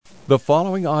The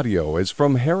following audio is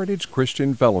from Heritage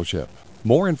Christian Fellowship.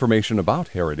 More information about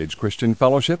Heritage Christian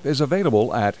Fellowship is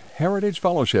available at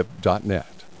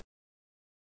heritagefellowship.net.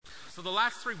 So the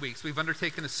last 3 weeks we've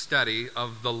undertaken a study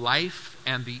of the life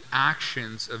and the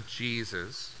actions of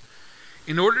Jesus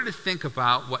in order to think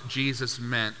about what Jesus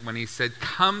meant when he said,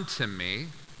 "Come to me,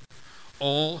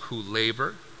 all who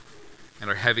labor and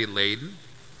are heavy laden,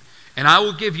 and I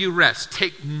will give you rest.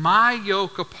 Take my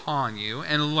yoke upon you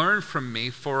and learn from me,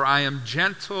 for I am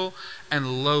gentle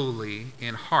and lowly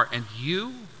in heart, and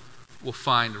you will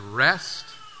find rest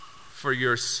for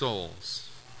your souls.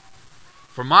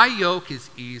 For my yoke is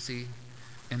easy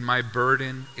and my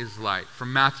burden is light."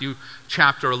 From Matthew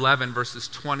chapter 11, verses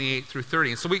 28 through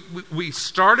 30. And so we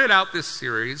started out this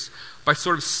series by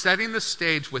sort of setting the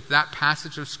stage with that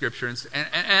passage of Scripture and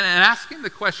asking the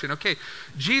question, okay,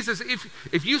 Jesus,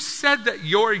 if you said that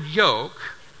your yoke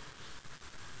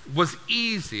was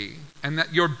easy and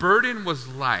that your burden was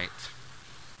light,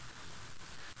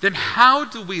 then how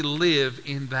do we live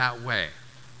in that way?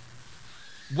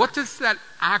 What does that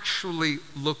actually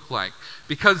look like?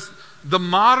 Because the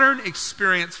modern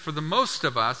experience for the most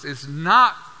of us is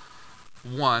not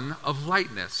one of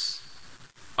lightness,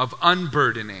 of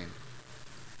unburdening.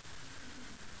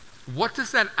 What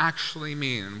does that actually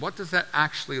mean? What does that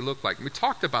actually look like? And we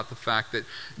talked about the fact that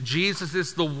Jesus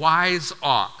is the wise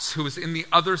ox who is in the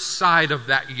other side of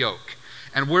that yoke.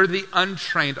 And we're the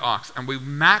untrained ox, and we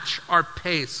match our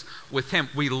pace with him.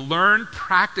 We learn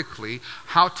practically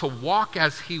how to walk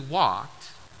as he walked.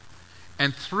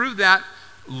 And through that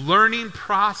learning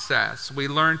process, we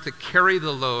learn to carry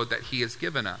the load that he has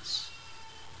given us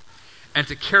and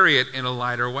to carry it in a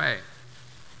lighter way.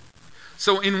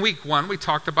 So in week 1, we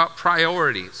talked about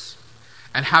priorities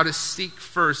and how to seek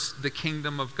first the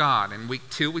kingdom of God. In week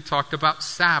 2, we talked about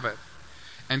Sabbath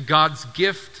and God's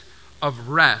gift of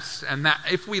rest, and that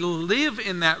if we live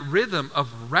in that rhythm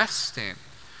of resting,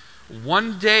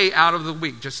 one day out of the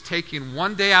week, just taking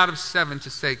one day out of 7 to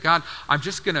say, God, I'm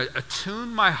just going to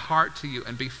attune my heart to you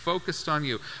and be focused on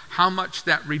you, how much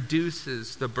that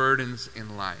reduces the burdens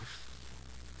in life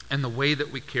and the way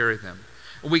that we carry them.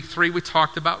 In week 3, we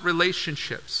talked about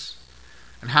relationships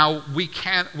and how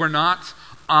we're not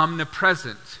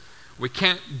omnipresent. We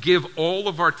can't give all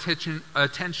of our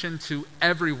attention to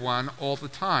everyone all the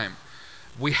time.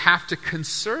 We have to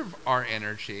conserve our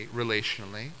energy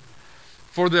relationally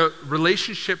for the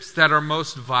relationships that are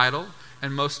most vital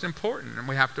and most important, and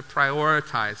we have to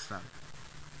prioritize them.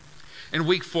 In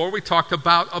week 4, we talked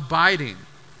about abiding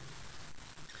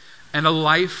and a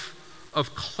life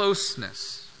of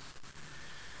closeness.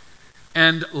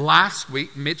 And last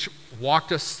week, Mitch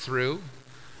walked us through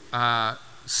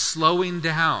slowing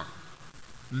down,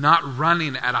 not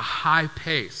running at a high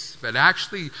pace, but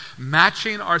actually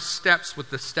matching our steps with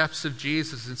the steps of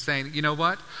Jesus and saying, you know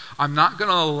what? I'm not going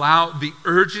to allow the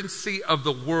urgency of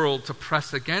the world to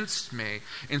press against me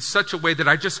in such a way that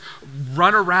I just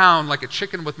run around like a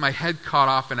chicken with my head cut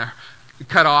off in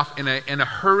a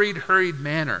hurried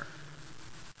manner.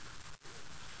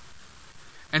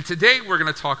 And today we're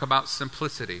going to talk about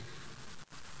simplicity.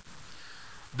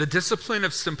 The discipline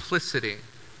of simplicity.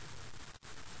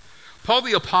 Paul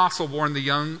the Apostle warned the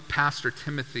young pastor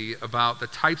Timothy about the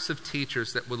types of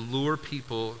teachers that would lure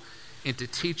people into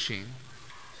teaching,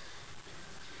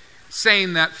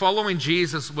 saying that following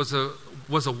Jesus was a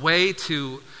way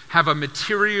to have a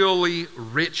materially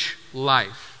rich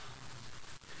life.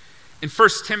 In 1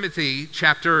 Timothy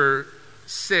chapter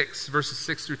 6, verses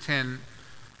 6 through 10,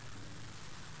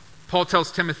 Paul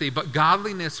tells Timothy, "But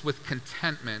godliness with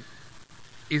contentment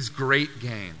is great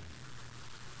gain."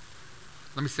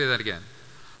 Let me say that again.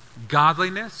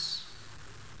 Godliness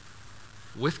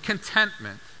with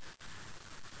contentment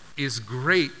is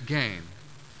great gain.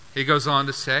 He goes on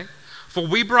to say, "For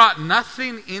we brought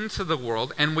nothing into the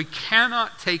world, and we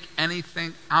cannot take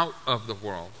anything out of the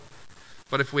world.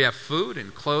 But if we have food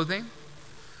and clothing,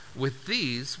 with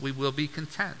these we will be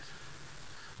content.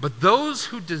 But those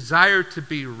who desire to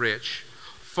be rich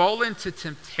fall into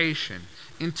temptation,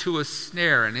 into a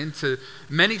snare, and into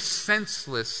many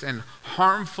senseless and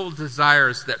harmful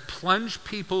desires that plunge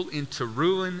people into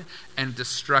ruin and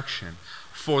destruction.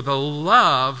 For the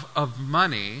love of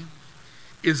money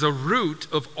is a root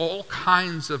of all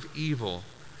kinds of evil.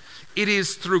 It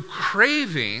is through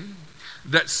craving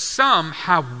that some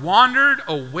have wandered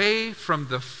away from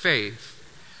the faith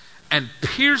and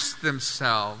pierced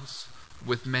themselves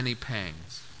with many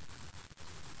pangs."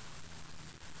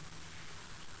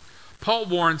 Paul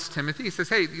warns Timothy. He says,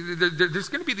 hey, there's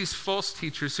going to be these false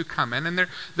teachers who come in, and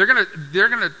they're going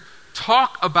to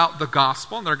talk about the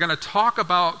gospel, and they're going to talk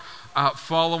about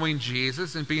following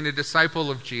Jesus and being a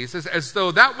disciple of Jesus as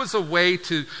though that was a way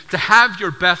to have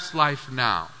your best life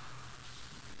now.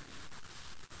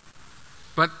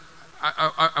 But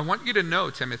I want you to know,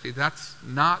 Timothy, that's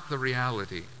not the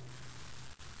reality.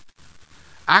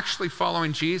 Actually,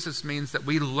 following Jesus means that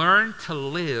we learn to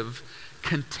live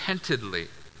contentedly.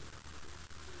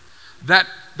 That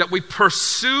we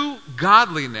pursue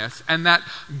godliness, and that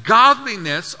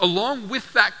godliness, along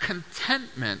with that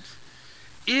contentment,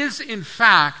 is in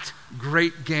fact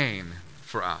great gain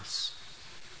for us.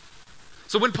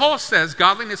 So when Paul says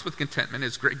godliness with contentment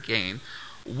is great gain,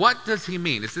 what does he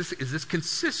mean? Is this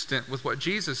consistent with what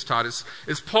Jesus taught? Is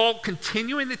Paul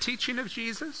continuing the teaching of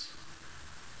Jesus?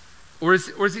 Or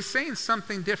is he saying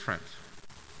something different?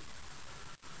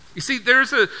 You see,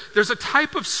 there's a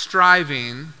type of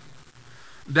striving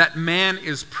that man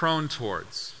is prone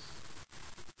towards.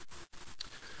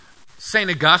 St.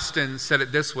 Augustine said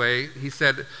it this way. He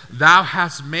said, "Thou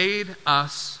hast made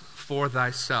us for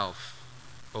thyself,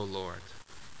 O Lord.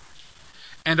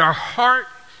 And our heart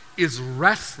is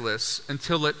restless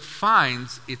until it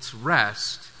finds its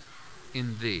rest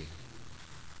in thee."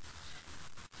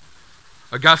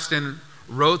 Augustine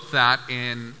wrote that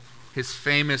in his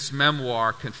famous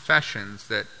memoir, Confessions,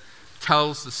 that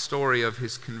tells the story of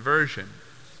his conversion.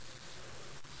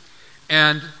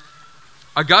 And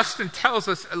Augustine tells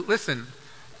us, listen,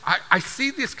 I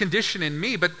see this condition in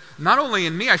me, but not only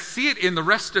in me, I see it in the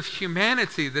rest of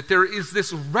humanity, that there is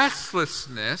this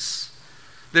restlessness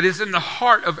that is in the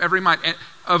heart of every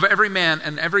man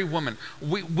and every woman.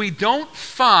 We don't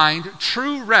find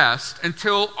true rest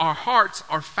until our hearts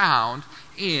are found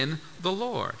in the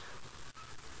Lord.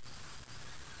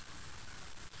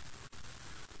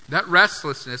 That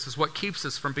restlessness is what keeps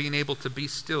us from being able to be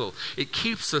still. It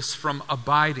keeps us from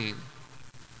abiding.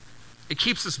 It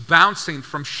keeps us bouncing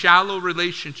from shallow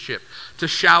relationship to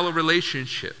shallow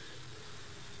relationship.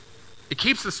 It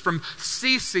keeps us from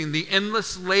ceasing the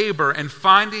endless labor and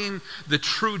finding the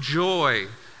true joy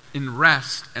in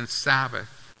rest and Sabbath.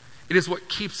 It is what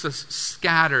keeps us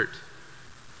scattered.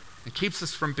 It keeps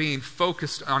us from being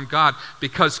focused on God,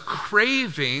 because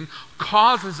craving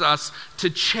causes us to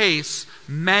chase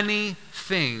many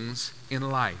things in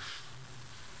life.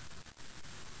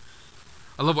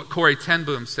 I love what Corrie ten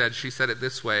Boom said. She said it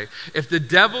this way: if the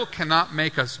devil cannot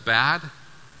make us bad,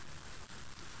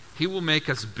 he will make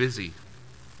us busy.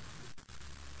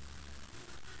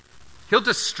 He'll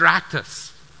distract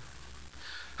us.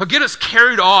 He'll get us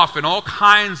carried off in all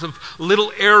kinds of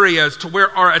little areas to where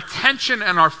our attention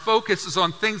and our focus is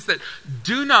on things that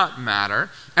do not matter,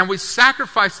 and we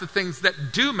sacrifice the things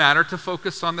that do matter to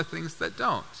focus on the things that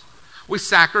don't. We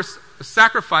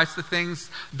sacrifice the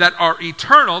things that are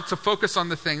eternal to focus on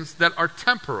the things that are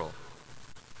temporal.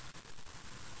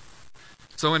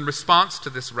 So in response to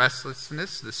this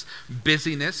restlessness, this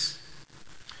busyness,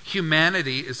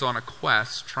 humanity is on a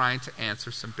quest trying to answer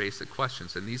some basic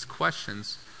questions. And these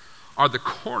questions are the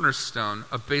cornerstone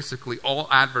of basically all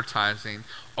advertising,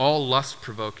 all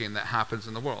lust-provoking that happens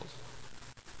in the world.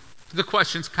 The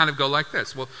questions kind of go like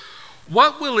this. Well,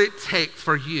 what will it take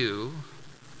for you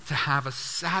to have a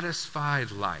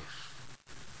satisfied life?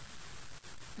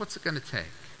 What's it going to take?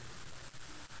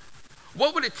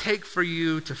 What would it take for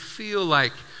you to feel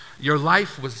like your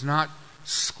life was not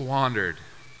squandered,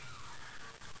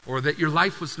 or that your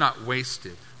life was not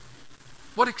wasted?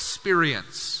 What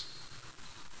experience?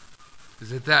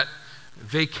 Is it that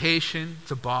vacation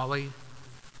to Bali?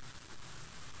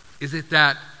 Is it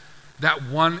that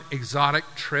one exotic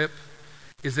trip?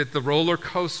 Is it the roller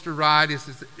coaster ride?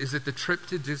 Is it the trip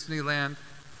to Disneyland?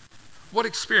 What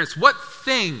experience? What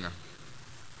thing?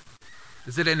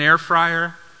 Is it an air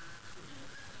fryer?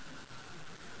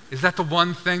 Is that the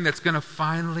one thing that's going to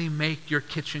finally make your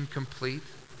kitchen complete?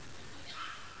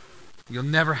 You'll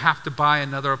never have to buy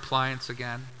another appliance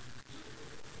again.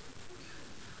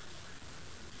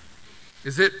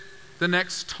 Is it the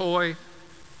next toy?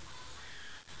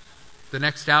 The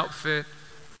next outfit?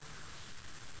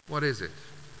 What is it?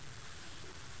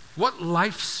 What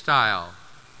lifestyle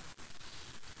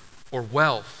or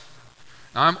wealth?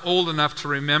 Now, I'm old enough to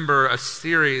remember a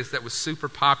series that was super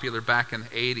popular back in the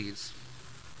 80s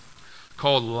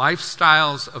called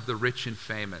Lifestyles of the Rich and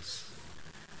Famous.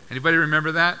 Anybody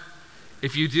remember that?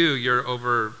 If you do, you're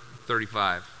over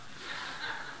 35.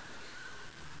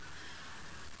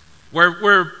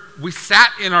 Where we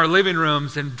sat in our living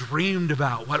rooms and dreamed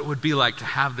about what it would be like to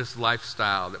have this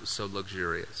lifestyle that was so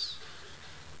luxurious.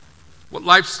 What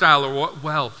lifestyle or what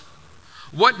wealth?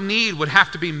 What need would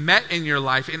have to be met in your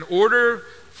life in order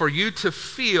for you to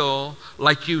feel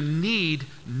like you need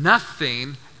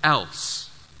nothing else?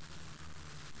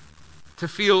 To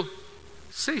feel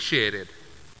satiated,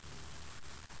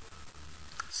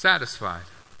 satisfied.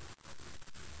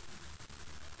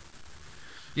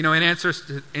 You know, in answer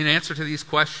to these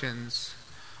questions,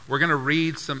 we're going to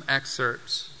read some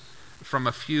excerpts from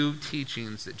a few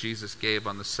teachings that Jesus gave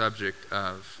on the subject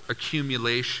of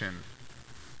accumulation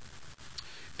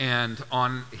and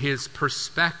on his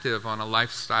perspective on a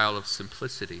lifestyle of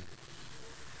simplicity.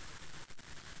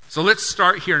 So let's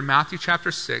start here in Matthew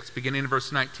chapter 6, beginning in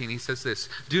verse 19. He says this,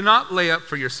 "Do not lay up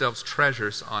for yourselves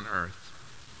treasures on earth,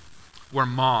 where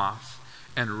moth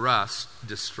and rust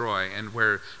destroy, and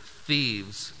where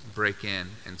thieves break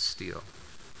in and steal.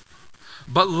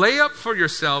 But lay up for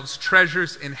yourselves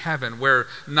treasures in heaven, where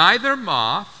neither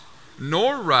moth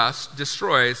nor rust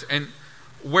destroys, and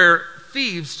where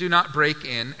thieves do not break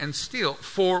in and steal.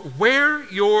 For where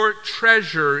your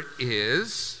treasure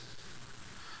is,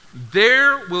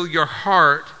 there will your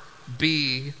heart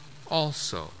be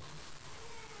also."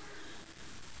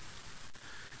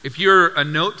 If you're a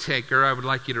note taker, I would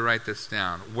like you to write this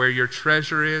down. Where your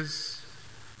treasure is,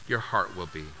 your heart will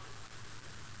be.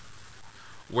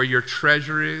 Where your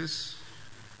treasure is,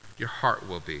 your heart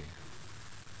will be.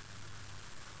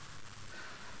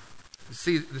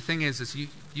 See, the thing is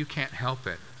you can't help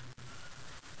it.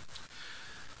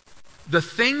 The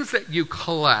things that you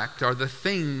collect are the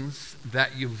things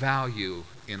that you value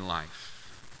in life.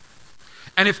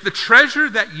 And if the treasure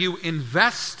that you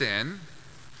invest in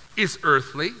is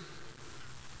earthly,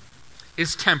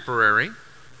 is temporary,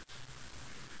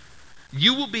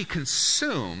 you will be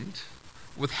consumed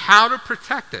with how to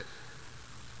protect it.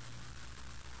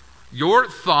 Your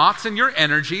thoughts and your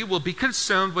energy will be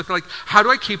consumed with, like, how do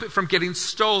I keep it from getting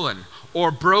stolen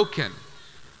or broken?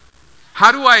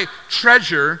 How do I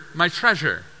treasure my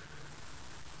treasure?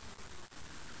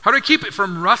 How do I keep it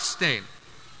from rusting?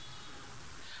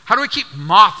 How do I keep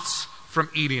moths from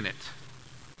eating it?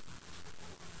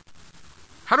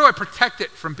 How do I protect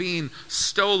it from being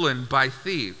stolen by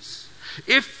thieves?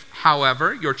 If,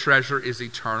 however, your treasure is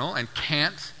eternal and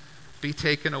can't be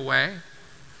taken away,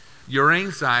 your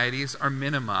anxieties are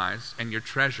minimized and your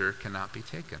treasure cannot be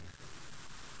taken.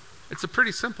 It's a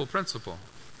pretty simple principle.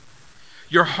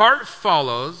 Your heart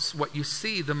follows what you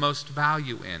see the most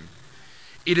value in.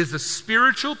 It is a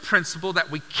spiritual principle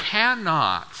that we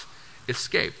cannot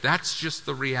escape. That's just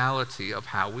the reality of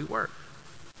how we work.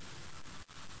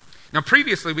 Now,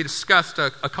 previously we discussed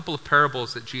a couple of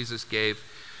parables that Jesus gave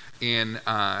in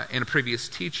a previous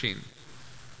teaching.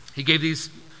 He gave these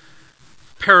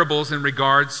parables in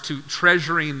regards to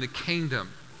treasuring the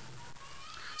kingdom.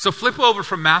 So flip over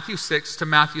from Matthew 6 to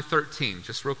Matthew 13,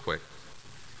 just real quick.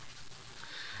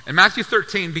 In Matthew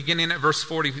 13, beginning at verse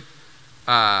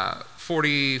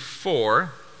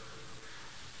 44,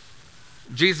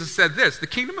 Jesus said this, "The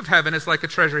kingdom of heaven is like a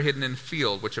treasure hidden in a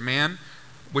field, which a man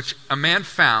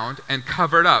found and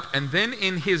covered up. And then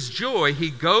in his joy,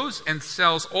 he goes and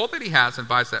sells all that he has and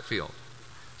buys that field."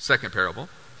 Second parable.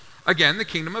 "Again, the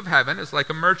kingdom of heaven is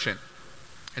like a merchant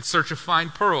in search of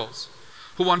fine pearls,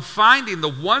 who on finding the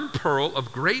one pearl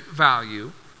of great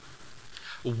value,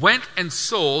 went and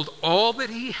sold all that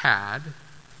he had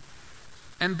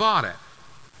and bought it."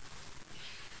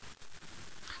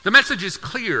 The message is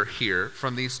clear here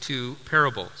from these two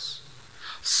parables.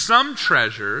 Some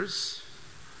treasures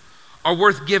are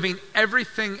worth giving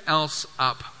everything else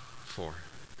up for.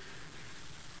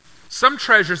 Some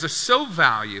treasures are so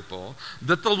valuable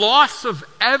that the loss of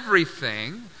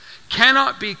everything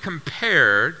cannot be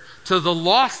compared to the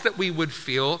loss that we would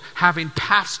feel having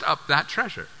passed up that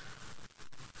treasure.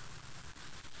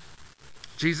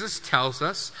 Jesus tells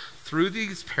us through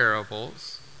these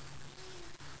parables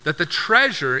that the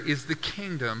treasure is the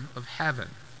kingdom of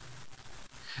heaven.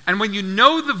 And when you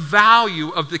know the value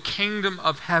of the kingdom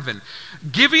of heaven,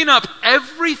 giving up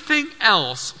everything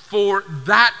else for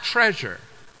that treasure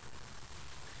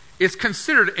is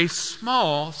considered a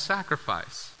small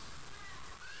sacrifice.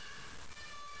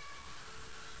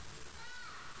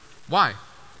 Why?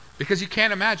 Because you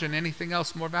can't imagine anything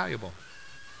else more valuable.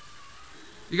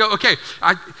 You go, okay,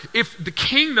 if the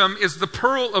kingdom is the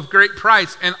pearl of great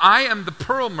price and I am the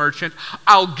pearl merchant,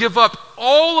 I'll give up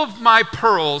all of my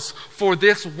pearls for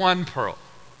this one pearl.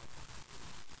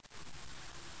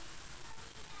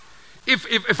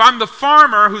 If I'm the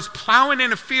farmer who's plowing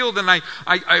in a field and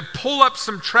I pull up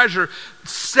some treasure,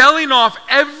 selling off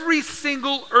every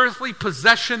single earthly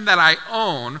possession that I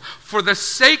own for the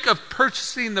sake of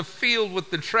purchasing the field with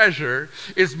the treasure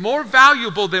is more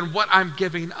valuable than what I'm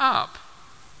giving up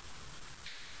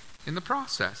in the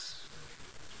process.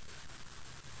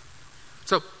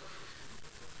 So,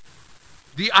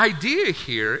 The idea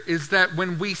here is that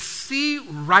when we see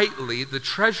rightly the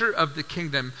treasure of the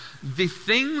kingdom, the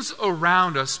things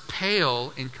around us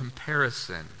pale in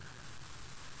comparison.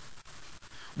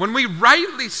 When we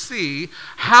rightly see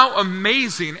how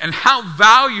amazing and how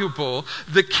valuable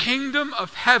the kingdom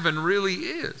of heaven really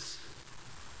is,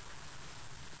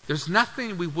 there's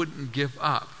nothing we wouldn't give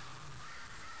up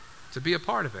to be a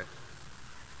part of it.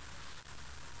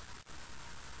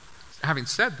 Having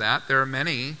said that, there are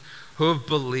many who have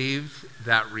believed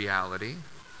that reality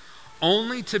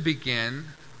only to begin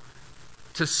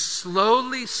to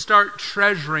slowly start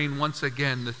treasuring once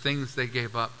again the things they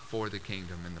gave up for the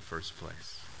kingdom in the first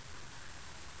place.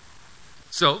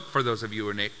 So, for those of you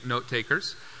who are note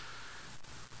takers,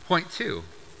 point 2,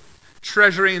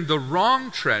 treasuring the wrong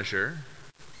treasure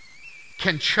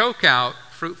can choke out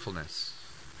fruitfulness.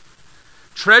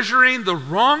 Treasuring the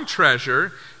wrong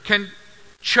treasure can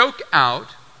choke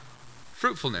out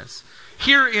fruitfulness.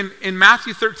 Here in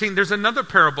Matthew 13, there's another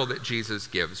parable that Jesus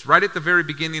gives. Right at the very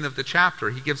beginning of the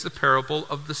chapter, he gives the parable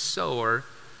of the sower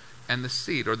and the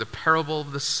seed, or the parable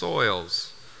of the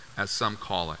soils, as some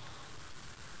call it,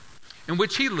 in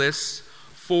which he lists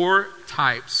 4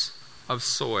 types of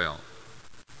soil.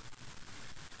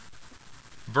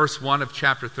 Verse 1 of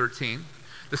chapter 13.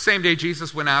 The same day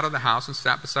Jesus went out of the house and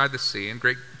sat beside the sea, and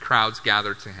great crowds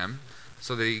gathered to him,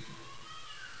 so that he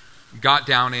got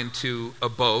down into a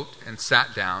boat and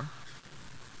sat down.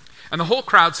 And the whole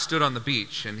crowd stood on the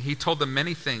beach, and he told them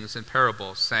many things in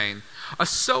parables, saying, a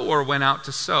sower went out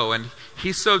to sow, and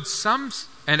he sowed some,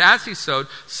 and as he sowed,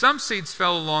 some seeds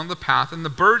fell along the path, and the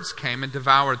birds came and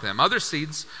devoured them. Other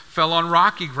seeds fell on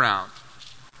rocky ground,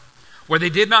 where they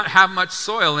did not have much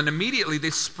soil, and immediately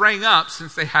they sprang up,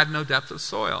 since they had no depth of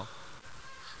soil.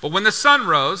 But when the sun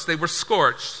rose, they were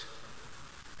scorched,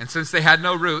 and since they had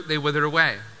no root, they withered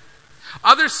away.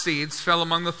 Other seeds fell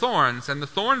among the thorns, and the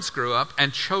thorns grew up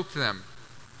and choked them.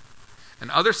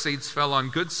 And other seeds fell on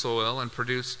good soil and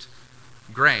produced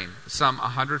grain, some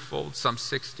 100-fold, some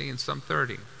 60, and some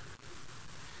 30.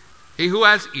 He who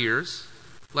has ears,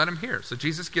 let him hear. So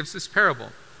Jesus gives this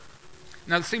parable.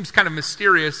 Now, it seems kind of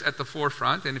mysterious at the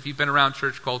forefront, and if you've been around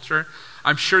church culture,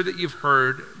 I'm sure that you've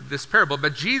heard this parable.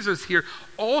 But Jesus here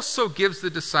also gives the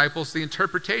disciples the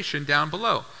interpretation down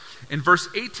below. In verse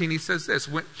 18, he says this,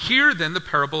 hear then the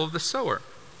parable of the sower.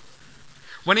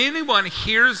 When anyone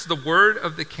hears the word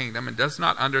of the kingdom and does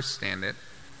not understand it,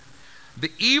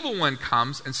 the evil one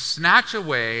comes and snatches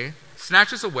away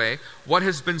what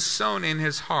has been sown in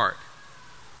his heart.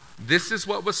 This is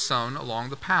what was sown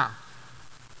along the path.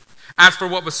 As for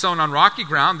what was sown on rocky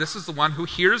ground, this is the one who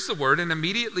hears the word and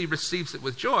immediately receives it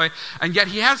with joy, and yet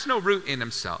he has no root in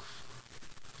himself.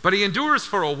 But he endures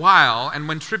for a while, and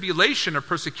when tribulation or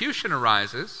persecution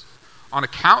arises on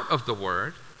account of the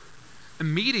word,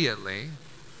 immediately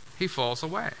he falls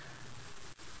away.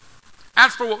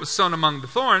 As for what was sown among the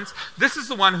thorns, this is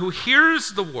the one who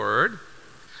hears the word,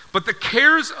 but the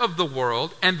cares of the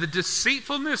world and the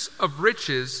deceitfulness of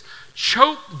riches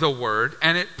choke the word,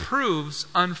 and it proves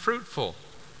unfruitful.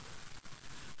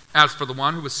 As for the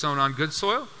one who was sown on good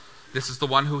soil, this is the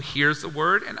one who hears the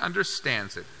word and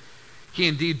understands it. He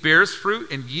indeed bears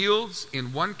fruit and yields,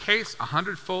 in one case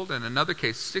 100-fold, in another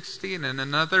case 60, and in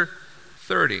another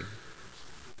 30.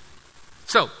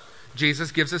 So,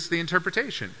 Jesus gives us the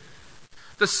interpretation.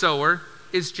 The sower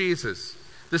is Jesus.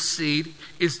 The seed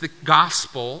is the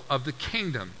gospel of the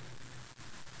kingdom.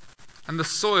 And the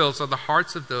soils are the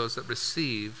hearts of those that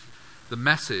receive the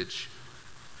message,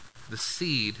 the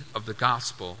seed of the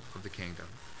gospel of the kingdom.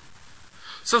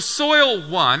 So soil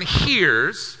 1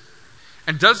 hears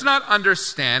and does not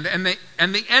understand, and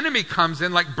the enemy comes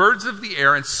in like birds of the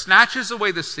air and snatches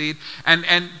away the seed,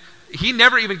 and he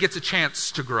never even gets a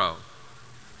chance to grow.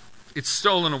 It's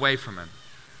stolen away from him.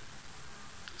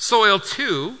 Soil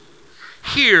 2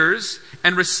 hears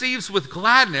and receives with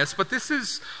gladness, but this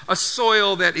is a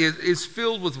soil that is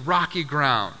filled with rocky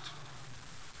ground.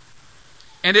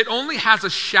 And it only has a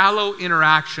shallow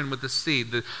interaction with the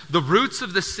seed. The roots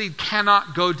of the seed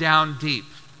cannot go down deep.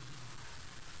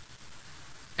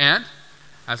 And,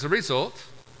 as a result,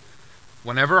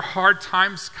 whenever hard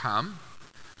times come,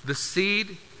 the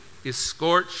seed is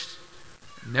scorched,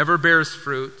 never bears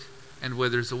fruit, and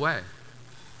withers away.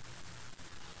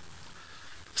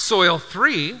 Soil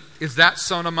 3 is that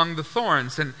sown among the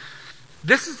thorns. And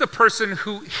this is the person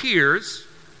who hears,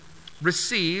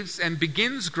 receives, and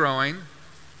begins growing,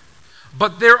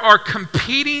 but there are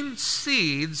competing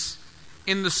seeds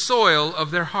in the soil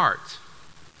of their heart.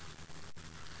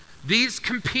 These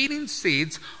competing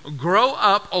seeds grow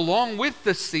up along with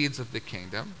the seeds of the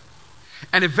kingdom,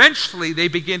 and eventually they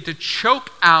begin to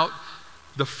choke out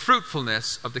the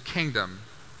fruitfulness of the kingdom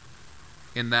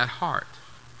in that heart.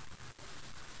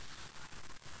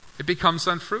 It becomes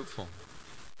unfruitful.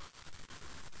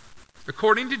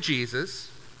 According to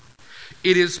Jesus,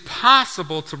 it is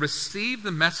possible to receive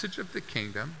the message of the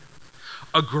kingdom,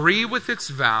 agree with its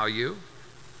value,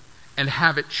 and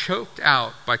have it choked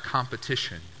out by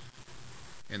competition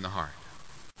in the heart.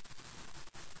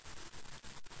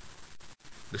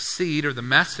 The seed or the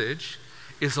message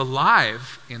is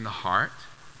alive in the heart.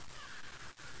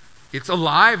 It's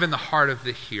alive in the heart of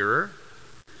the hearer.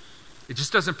 It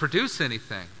just doesn't produce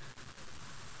anything.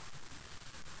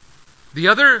 The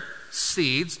other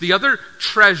seeds, the other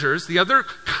treasures, the other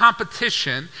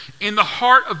competition in the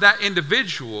heart of that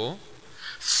individual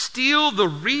steal the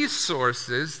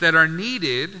resources that are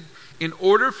needed in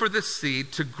order for the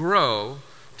seed to grow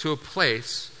to a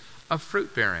place of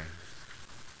fruit bearing.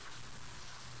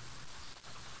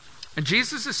 And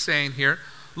Jesus is saying here,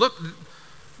 look,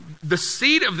 the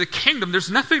seed of the kingdom,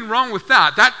 there's nothing wrong with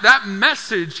that. That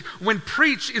message, when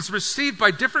preached, is received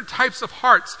by different types of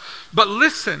hearts. But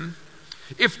listen,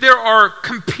 if there are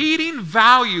competing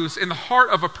values in the heart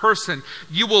of a person,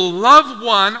 you will love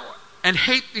one and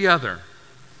hate the other.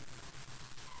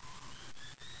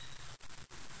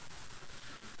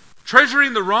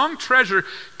 Treasuring the wrong treasure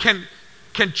can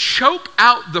choke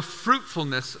out the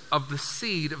fruitfulness of the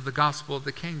seed of the gospel of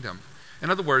the kingdom. In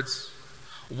other words,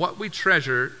 what we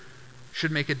treasure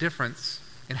should make a difference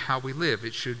in how we live.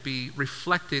 It should be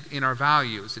reflected in our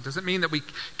values. It doesn't mean that we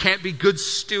can't be good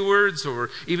stewards or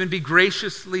even be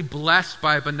graciously blessed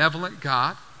by a benevolent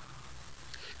God.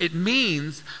 It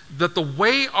means that the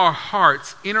way our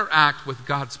hearts interact with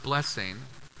God's blessing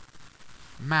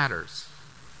matters.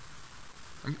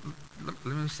 Let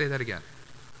me say that again.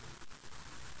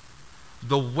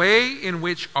 The way in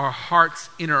which our hearts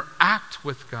interact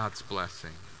with God's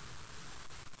blessing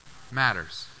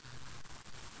matters.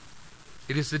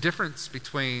 It is the difference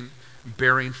between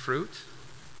bearing fruit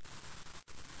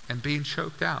and being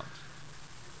choked out.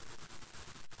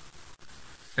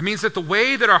 It means that the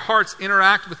way that our hearts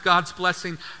interact with God's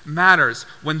blessing matters.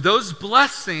 When those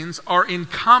blessings are in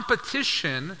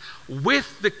competition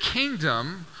with the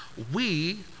kingdom,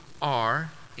 we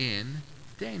are in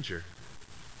danger.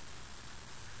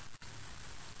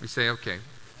 We say, okay,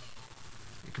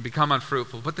 it can become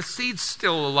unfruitful, but the seed's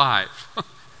still alive.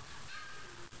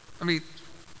 I mean,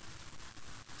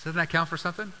 doesn't that count for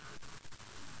something?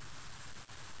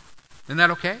 Isn't that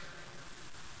okay?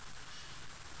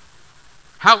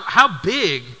 How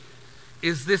big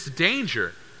is this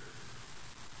danger?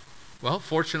 Well,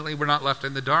 fortunately, we're not left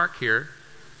in the dark here.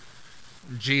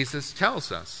 Jesus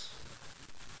tells us.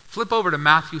 Flip over to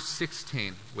Matthew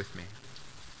 16 with me.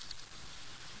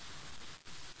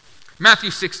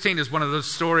 Matthew 16 is one of those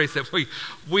stories that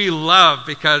we love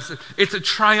because it's a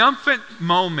triumphant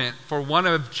moment for one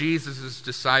of Jesus'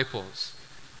 disciples,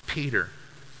 Peter.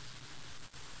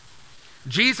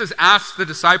 Jesus asks the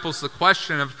disciples the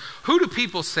question of, who do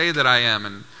people say that I am?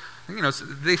 And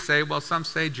they say, well, some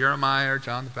say Jeremiah or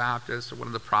John the Baptist or one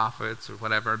of the prophets or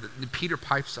whatever. But Peter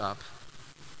pipes up.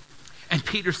 And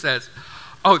Peter says,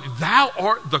 oh, thou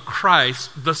art the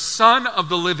Christ, the Son of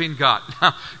the living God.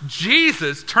 Now,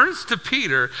 Jesus turns to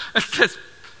Peter and says,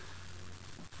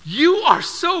 you are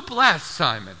so blessed,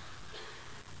 Simon.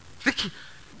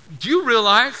 Do you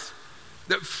realize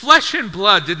that flesh and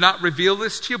blood did not reveal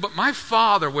this to you, but my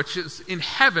Father, which is in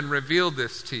heaven, revealed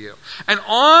this to you? And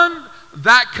on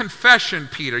that confession,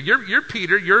 Peter, you're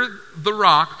Peter, you're the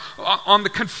rock. On the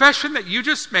confession that you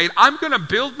just made, I'm going to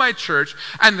build my church,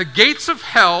 and the gates of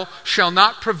hell shall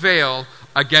not prevail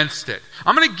against it.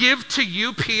 I'm going to give to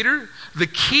you, Peter, the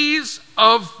keys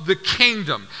of the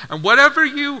kingdom. And whatever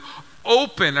you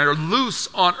open or loose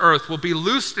on earth will be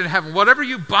loosed in heaven. Whatever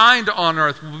you bind on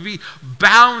earth will be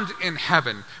bound in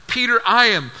heaven. Peter, I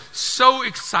am so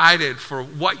excited for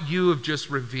what you have just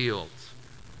revealed.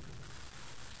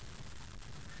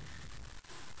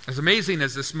 As amazing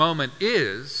as this moment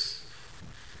is,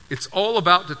 it's all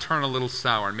about to turn a little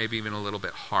sour and maybe even a little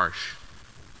bit harsh.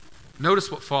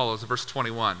 Notice what follows, verse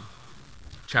 21,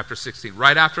 chapter 16.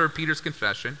 Right after Peter's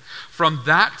confession, from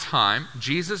that time,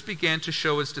 Jesus began to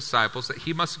show his disciples that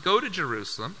he must go to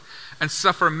Jerusalem and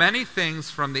suffer many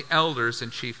things from the elders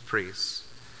and chief priests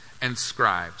and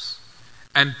scribes,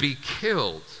 and be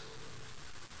killed,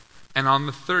 and on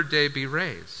the third day be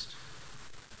raised.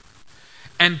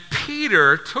 And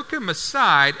Peter took him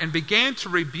aside and began to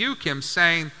rebuke him,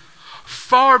 saying,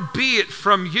 far be it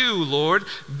from you, Lord,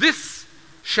 this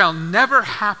shall never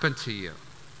happen to you.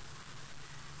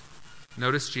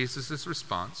 Notice Jesus'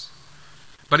 response.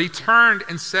 But he turned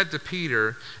and said to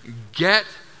Peter, get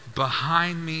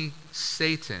behind me,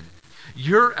 Satan,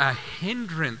 you're a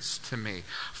hindrance to me,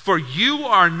 for you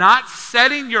are not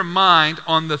setting your mind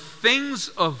on the things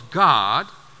of God,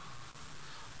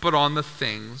 but on the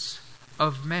things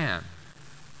of man."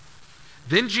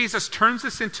 Then Jesus turns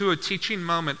this into a teaching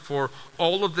moment for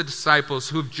all of the disciples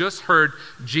who have just heard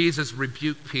Jesus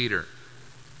rebuke Peter.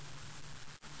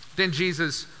 Then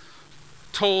Jesus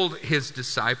told his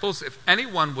disciples, "If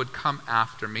anyone would come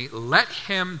after me, let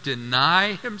him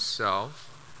deny himself,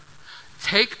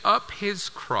 take up his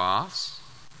cross,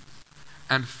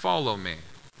 and follow me.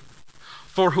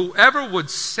 For whoever would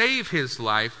save his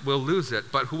life will lose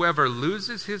it, but whoever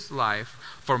loses his life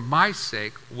for my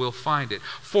sake will find it.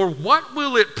 For what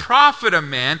will it profit a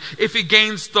man if he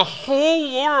gains the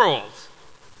whole world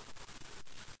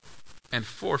and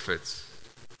forfeits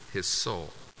his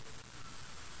soul?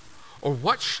 Or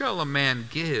what shall a man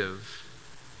give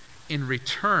in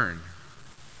return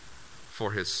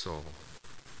for his soul?"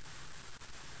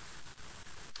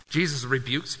 Jesus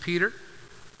rebukes Peter.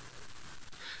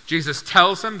 Jesus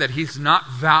tells him that he's not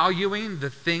valuing the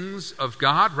things of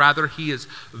God. Rather, he is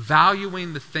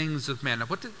valuing the things of man. Now,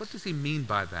 what does he mean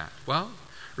by that? Well,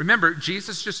 remember,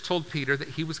 Jesus just told Peter that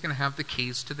he was going to have the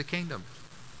keys to the kingdom.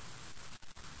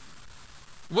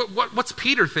 What's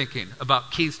Peter thinking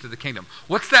about keys to the kingdom?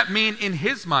 What's that mean in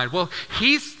his mind? Well,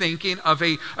 he's thinking of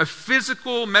a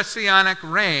physical messianic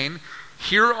reign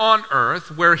here on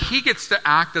earth where he gets to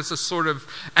act as a sort of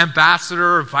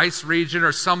ambassador or vice regent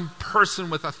or some person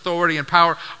with authority and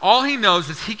power. All he knows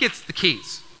is he gets the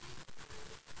keys.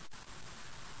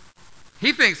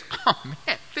 He thinks, "Oh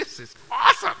man, this is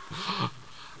awesome.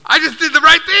 I just did the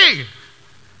right thing."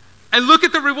 And look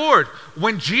at the reward.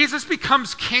 When Jesus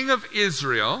becomes king of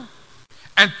Israel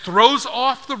and throws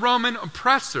off the Roman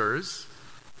oppressors,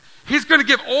 he's going to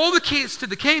give all the keys to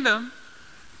the kingdom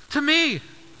to me.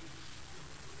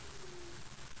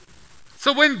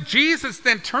 So when Jesus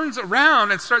then turns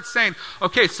around and starts saying,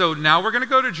 "Okay, so now we're going to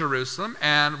go to Jerusalem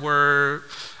and we're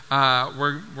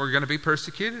going to be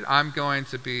persecuted. I'm going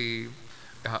to be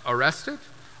arrested.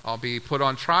 I'll be put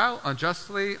on trial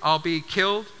unjustly. I'll be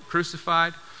killed,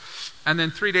 crucified. And then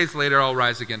 3 days later, I'll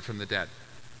rise again from the dead."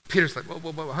 Peter's like,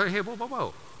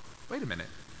 whoa. Wait a minute.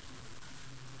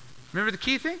 Remember the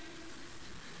key thing?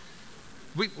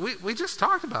 We just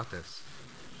talked about this.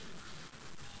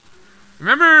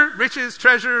 Remember riches,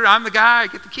 treasure, I'm the guy,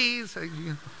 get the keys.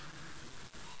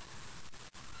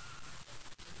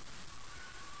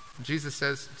 Jesus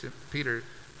says to Peter,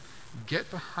 "Get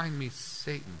behind me,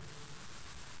 Satan."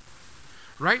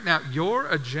 Right now, your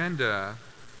agenda,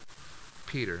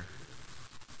 Peter,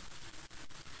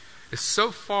 is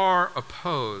so far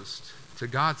opposed to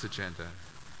God's agenda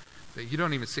that you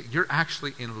don't even see. You're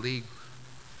actually in league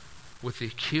with the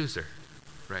accuser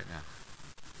right now.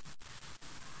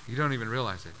 You don't even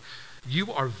realize it.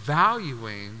 You are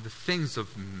valuing the things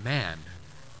of man,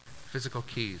 physical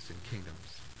keys and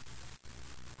kingdoms,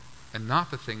 and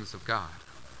not the things of God.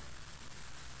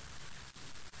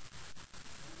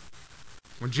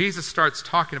 When Jesus starts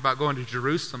talking about going to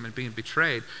Jerusalem and being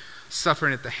betrayed,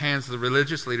 suffering at the hands of the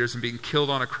religious leaders and being killed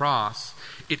on a cross,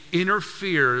 it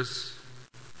interferes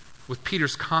with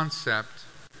Peter's concept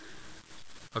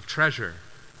of treasure.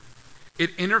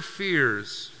 It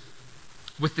interferes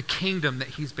with the kingdom that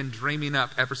he's been dreaming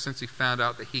up ever since he found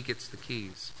out that he gets the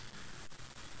keys.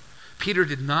 Peter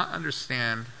did not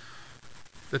understand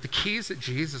that the keys that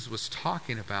Jesus was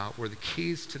talking about were the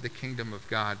keys to the kingdom of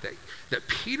God. That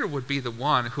Peter would be the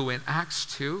one who in Acts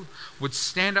 2 would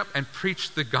stand up and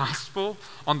preach the gospel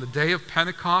on the day of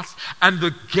Pentecost, and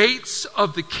the gates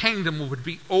of the kingdom would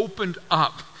be opened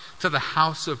up to the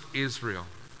house of Israel.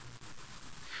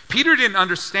 Peter didn't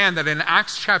understand that in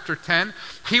Acts chapter 10,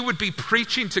 he would be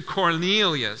preaching to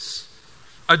Cornelius,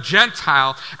 a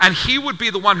Gentile, and he would be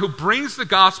the one who brings the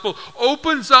gospel,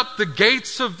 opens up the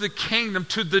gates of the kingdom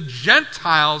to the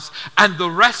Gentiles and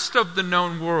the rest of the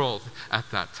known world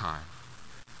at that time.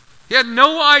 He had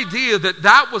no idea that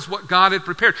that was what God had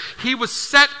prepared. He was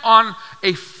set on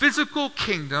a physical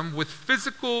kingdom with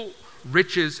physical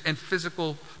riches and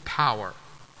physical power.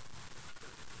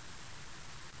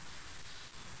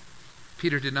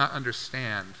 Peter did not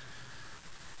understand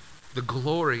the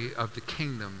glory of the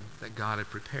kingdom that God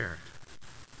had prepared.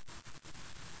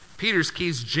 Peter's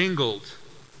keys jingled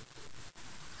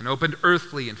and opened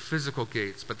earthly and physical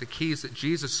gates, but the keys that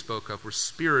Jesus spoke of were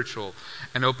spiritual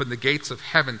and opened the gates of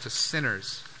heaven to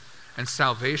sinners and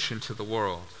salvation to the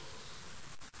world.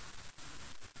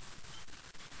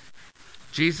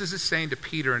 Jesus is saying to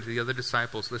Peter and to the other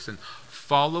disciples, listen,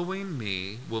 following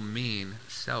me will mean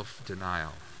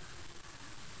self-denial.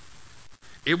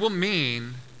 It will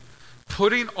mean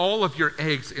putting all of your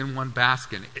eggs in one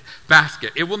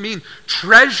basket. It will mean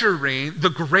treasuring the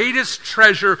greatest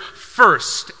treasure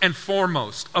first and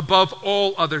foremost, above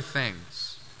all other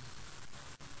things.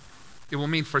 It will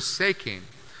mean forsaking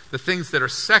the things that are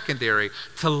secondary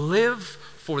to live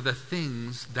for the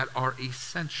things that are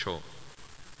essential.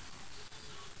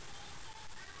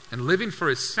 And living for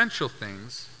essential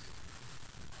things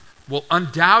will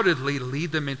undoubtedly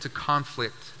lead them into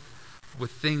conflict with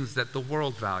things that the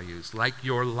world values, like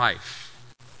your life.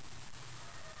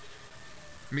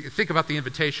 I mean, think about the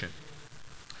invitation.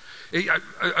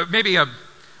 Maybe a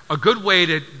good way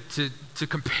to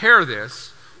compare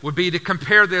this would be to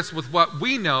compare this with what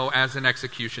we know as an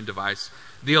execution device,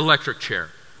 the electric chair.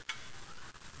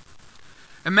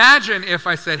 Imagine if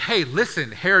I said, hey,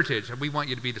 listen, Heritage, we want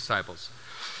you to be disciples.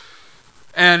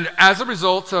 And as a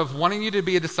result of wanting you to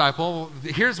be a disciple,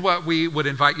 here's what we would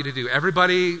invite you to do.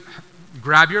 Everybody,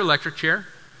 grab your electric chair.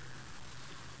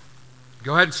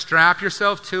 Go ahead and strap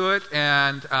yourself to it,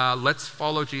 and let's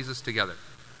follow Jesus together.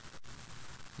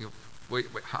 Wait,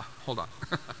 hold on.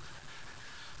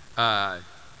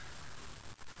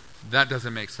 That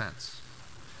doesn't make sense.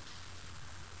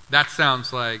 That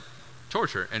sounds like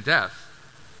torture and death.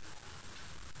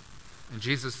 And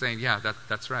Jesus is saying, yeah,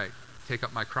 that's right. Take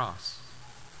up my cross.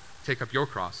 Take up your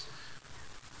cross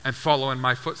and follow in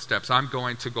my footsteps. I'm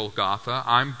going to Golgotha.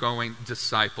 I'm going,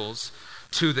 disciples,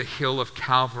 to the hill of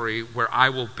Calvary, where I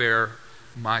will bear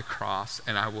my cross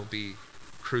and I will be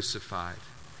crucified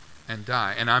and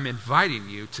die. And I'm inviting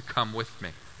you to come with me.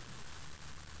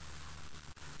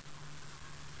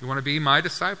 You want to be my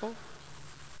disciple?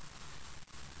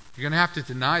 You're going to have to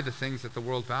deny the things that the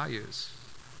world values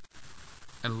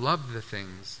and love the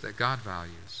things that God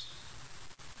values.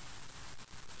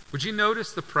 Would you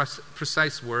notice the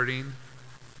precise wording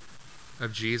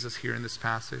of Jesus here in this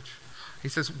passage? He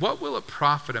says, what will it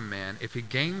profit a man if he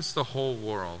gains the whole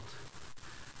world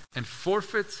and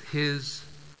forfeits his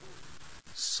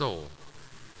soul?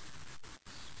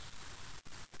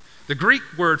 The Greek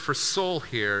word for soul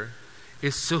here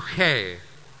is psyche.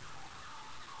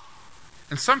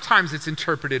 And sometimes it's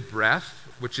interpreted breath,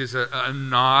 which is a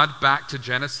nod back to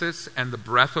Genesis and the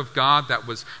breath of God that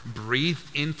was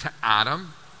breathed into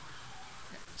Adam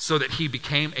so that he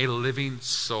became a living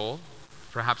soul.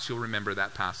 Perhaps you'll remember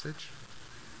that passage.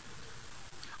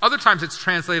 Other times it's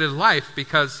translated life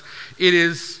because it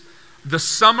is the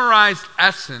summarized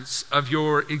essence of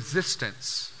your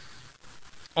existence.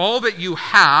 All that you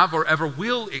have or ever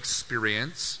will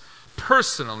experience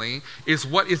personally is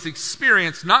what is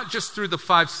experienced not just through the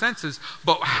five senses,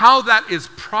 but how that is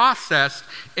processed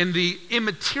in the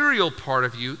immaterial part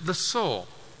of you, the soul.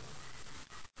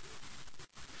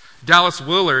 Dallas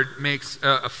Willard makes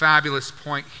a fabulous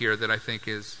point here that I think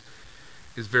is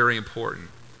very important.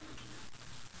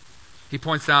 He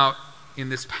points out in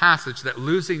this passage that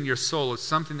losing your soul is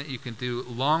something that you can do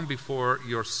long before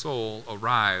your soul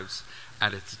arrives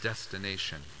at its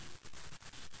destination.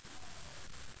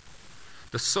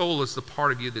 The soul is the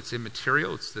part of you that's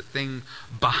immaterial. It's the thing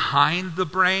behind the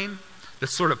brain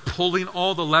that's sort of pulling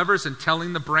all the levers and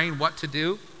telling the brain what to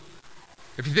do.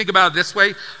 If you think about it this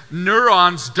way,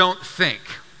 neurons don't think.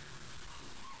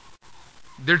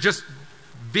 They're just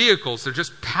vehicles. They're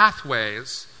just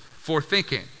pathways for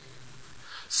thinking.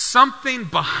 Something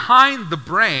behind the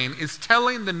brain is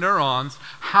telling the neurons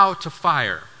how to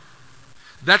fire.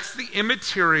 That's the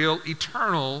immaterial,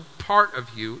 eternal part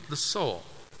of you, the soul.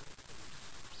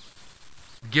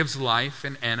 It gives life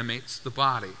and animates the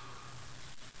body.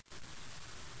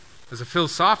 As a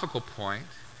philosophical point,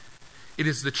 it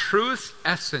is the truest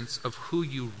essence of who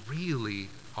you really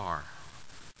are.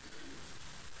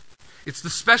 It's the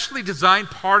specially designed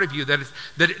part of you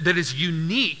that is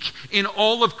unique in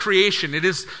all of creation. It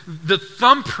is the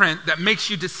thumbprint that makes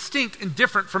you distinct and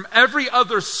different from every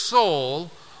other soul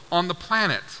on the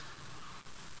planet.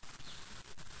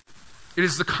 It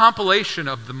is the compilation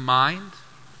of the mind,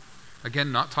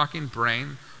 again, not talking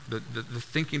brain, the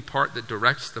thinking part that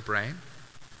directs the brain,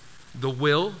 the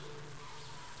will,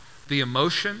 the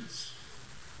emotions,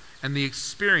 and the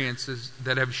experiences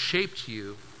that have shaped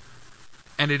you,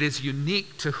 and it is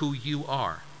unique to who you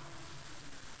are.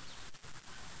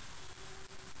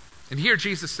 And here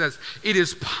Jesus says, it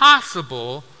is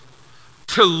possible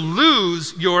to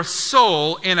lose your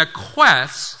soul in a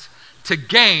quest to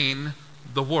gain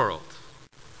the world.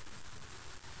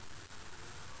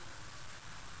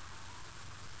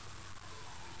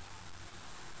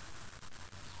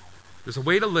 There's a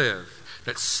way to live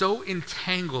that so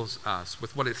entangles us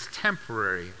with what is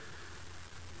temporary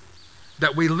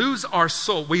that we lose our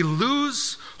soul. We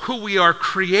lose who we are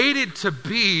created to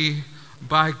be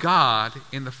by God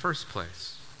in the first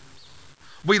place.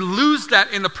 We lose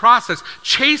that in the process,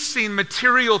 chasing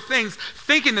material things,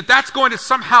 thinking that that's going to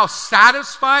somehow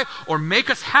satisfy or make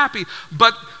us happy.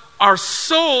 But our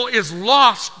soul is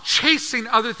lost chasing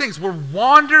other things. We're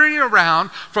wandering around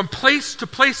from place to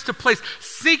place to place,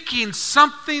 seeking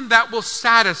something that will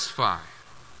satisfy.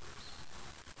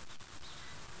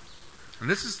 And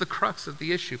this is the crux of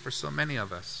the issue for so many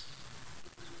of us.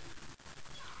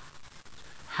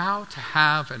 How to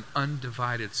have an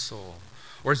undivided soul.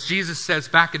 Or as Jesus says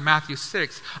back in Matthew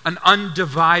 6, an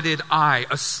undivided eye,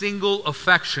 a single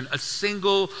affection, a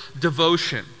single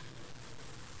devotion.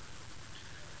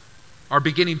 Our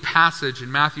beginning passage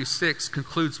in Matthew 6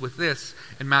 concludes with this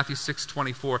in Matthew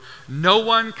 6:24. No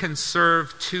one can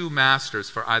serve two masters,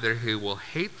 for either he will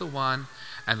hate the one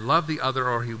and love the other,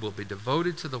 or he will be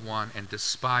devoted to the one and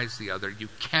despise the other. You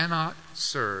cannot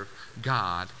serve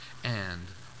God and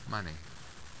money.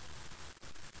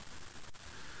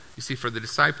 You see, for the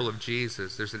disciple of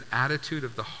Jesus, there's an attitude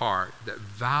of the heart that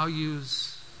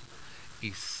values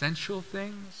essential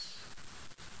things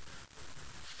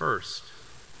first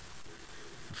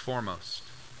and foremost.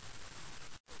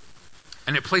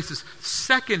 And it places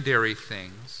secondary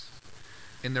things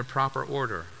in their proper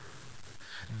order.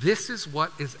 This is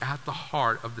what is at the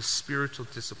heart of the spiritual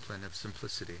discipline of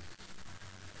simplicity.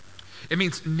 It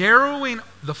means narrowing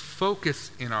the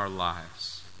focus in our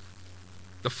lives.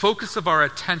 The focus of our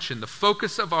attention, the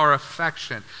focus of our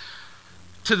affection,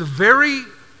 to the very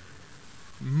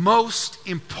most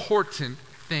important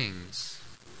things,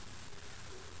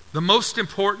 the most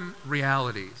important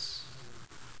realities.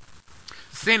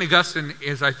 St. Augustine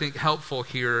is, I think, helpful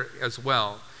here as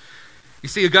well. You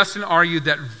see, Augustine argued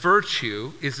that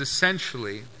virtue is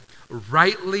essentially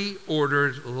rightly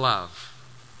ordered love.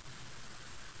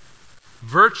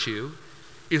 Virtue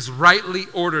is rightly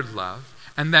ordered love.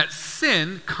 And that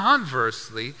sin,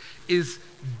 conversely, is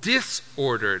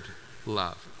disordered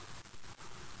love.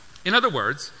 In other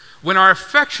words, when our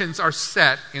affections are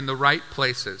set in the right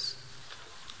places,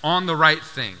 on the right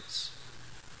things,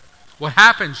 what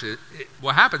happens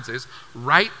is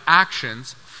right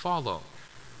actions follow.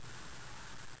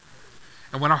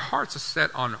 And when our hearts are set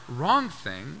on wrong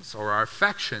things, or our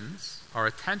affections, our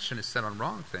attention is set on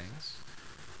wrong things,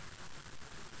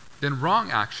 then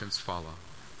wrong actions follow.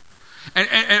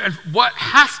 And what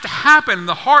has to happen in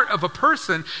the heart of a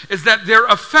person is that their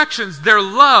affections, their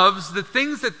loves, the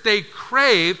things that they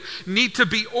crave need to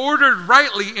be ordered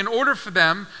rightly in order for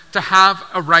them to have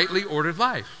a rightly ordered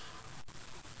life.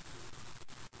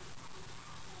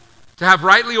 To have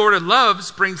rightly ordered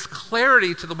loves brings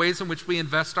clarity to the ways in which we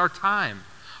invest our time,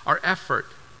 our effort,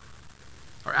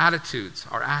 our attitudes,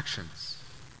 our actions.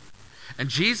 And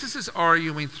Jesus is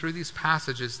arguing through these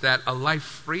passages that a life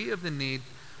free of the need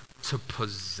to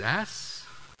possess,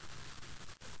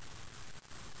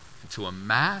 to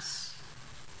amass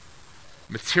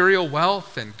material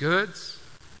wealth and goods,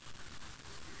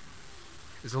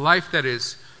 is a life that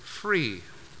is free.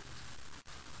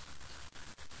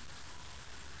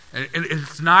 And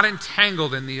it's not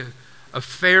entangled in the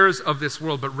affairs of this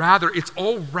world, but rather it's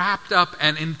all wrapped up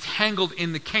and entangled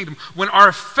in the kingdom. When our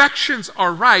affections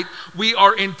are right, we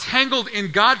are entangled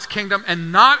in God's kingdom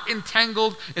and not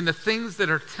entangled in the things that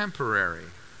are temporary.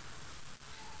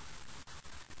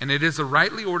 And it is a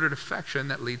rightly ordered affection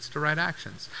that leads to right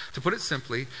actions. To put it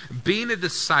simply, being a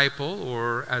disciple,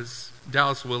 or as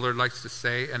Dallas Willard likes to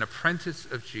say, an apprentice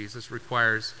of Jesus,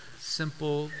 requires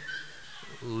simple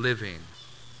living,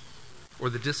 or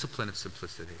the discipline of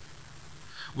simplicity.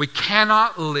 We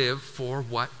cannot live for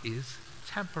what is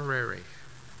temporary.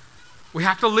 We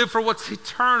have to live for what's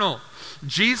eternal.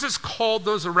 Jesus called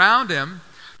those around him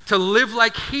to live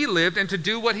like he lived and to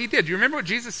do what he did. You remember what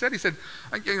Jesus said? He said,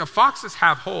 foxes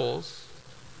have holes,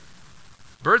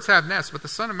 birds have nests, but the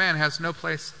Son of Man has no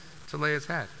place to lay his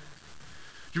head.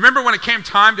 Do you remember when it came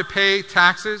time to pay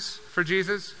taxes for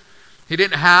Jesus? He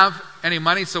didn't have any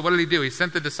money, so what did he do? He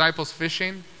sent the disciples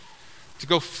fishing to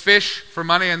go fish for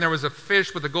money, and there was a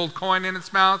fish with a gold coin in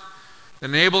its mouth that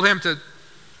enabled him to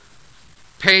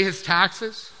pay his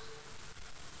taxes.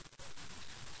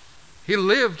 He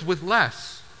lived with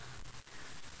less.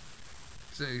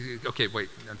 Okay, wait.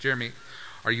 Now, Jeremy,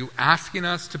 are you asking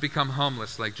us to become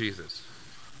homeless like Jesus?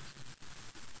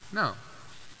 No.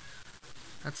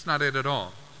 That's not it at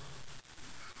all.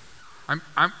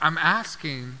 I'm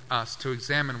asking us to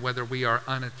examine whether we are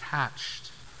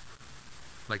unattached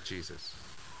like Jesus.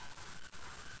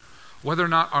 Whether or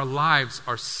not our lives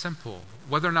are simple.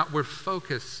 Whether or not we're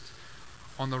focused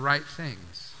on the right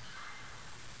things.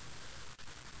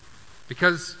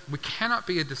 Because we cannot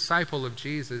be a disciple of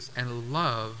Jesus and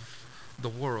love the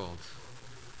world.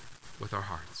 with our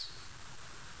hearts.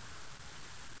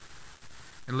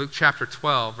 In Luke chapter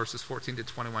 12, verses 14 to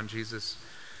 21, Jesus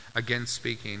again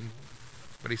speaking,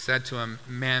 but he said to him,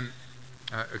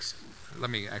 let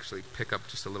me actually pick up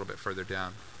just a little bit further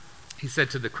down. He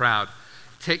said to the crowd,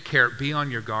 "Take care, be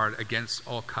on your guard against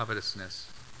all covetousness.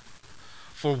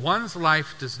 For one's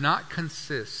life does not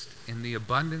consist in the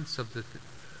abundance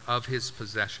of his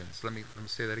possessions." Let me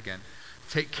say that again.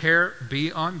 Take care,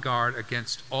 be on guard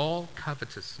against all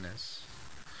covetousness.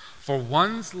 For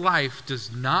one's life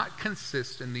does not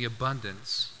consist in the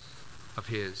abundance of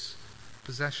his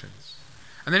possessions.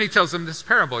 And then he tells them this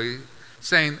parable,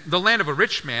 saying, "The land of a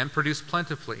rich man produced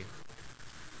plentifully.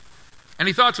 And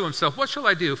he thought to himself, what shall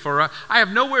I do? For I have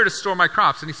nowhere to store my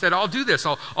crops." And he said, "I'll do this.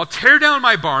 I'll tear down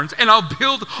my barns and I'll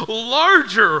build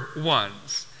larger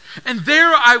ones. And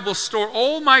there I will store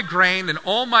all my grain and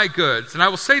all my goods. And I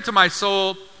will say to my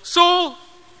soul, soul,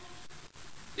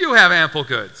 you have ample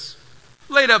goods,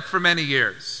 laid up for many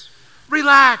years.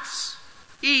 Relax,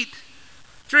 eat,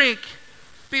 drink,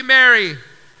 be merry."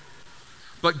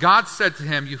 But God said to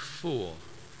him, "You fool,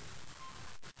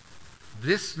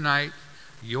 this night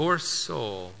your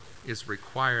soul is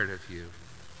required of you.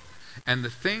 And the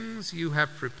things you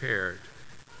have prepared,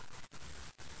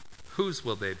 whose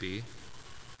will they be?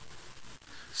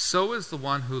 So is the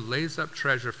one who lays up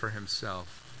treasure for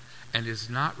himself and is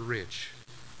not rich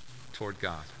toward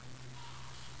God."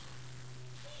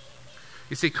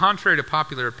 You see, contrary to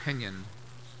popular opinion,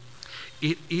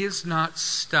 it is not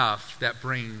stuff that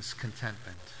brings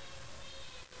contentment.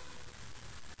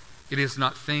 It is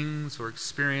not things or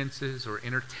experiences or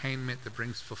entertainment that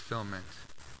brings fulfillment.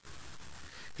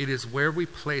 It is where we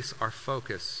place our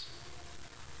focus,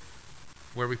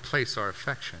 where we place our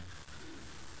affection.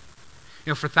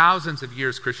 You know, for thousands of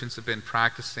years, Christians have been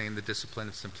practicing the discipline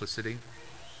of simplicity,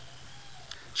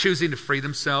 choosing to free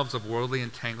themselves of worldly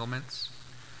entanglements,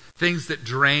 things that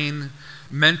drain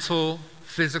mental,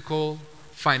 physical,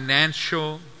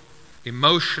 financial,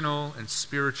 emotional, and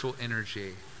spiritual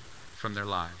energy from their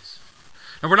lives.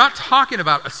 And we're not talking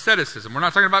about asceticism. We're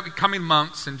not talking about becoming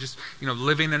monks and just,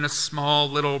 living in a small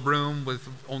little room with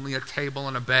only a table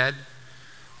and a bed.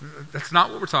 That's not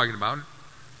what we're talking about.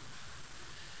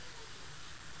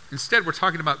 Instead, we're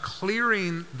talking about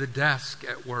clearing the desk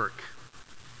at work,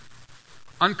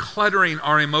 uncluttering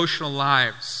our emotional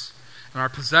lives and our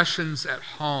possessions at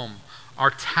home,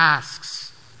 our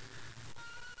tasks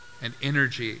and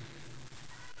energy,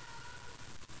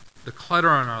 the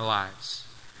clutter in our lives,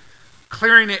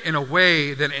 clearing it in a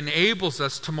way that enables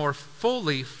us to more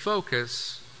fully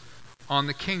focus on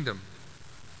the kingdom.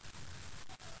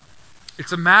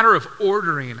 It's a matter of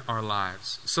ordering our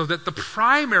lives so that the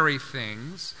primary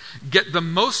things get the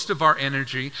most of our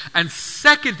energy and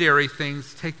secondary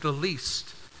things take the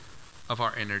least of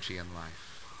our energy in life.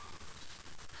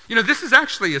 This is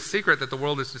actually a secret that the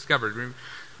world has discovered.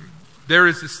 There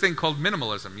is this thing called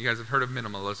minimalism. You guys have heard of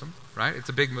minimalism, right? It's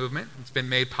a big movement. It's been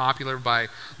made popular by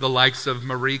the likes of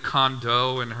Marie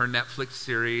Kondo and her Netflix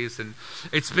series. And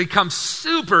it's become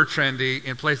super trendy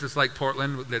in places like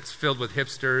Portland that's filled with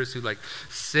hipsters who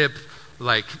sip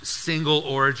single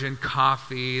origin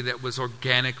coffee that was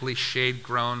organically shade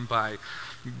grown by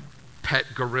pet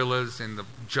gorillas in the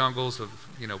jungles of,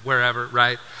 wherever,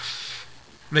 right?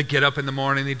 They get up in the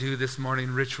morning, they do this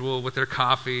morning ritual with their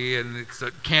coffee, and it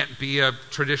can't be a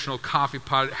traditional coffee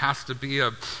pot. It has to be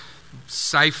a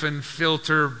siphon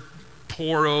filter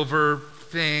pour-over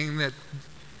thing that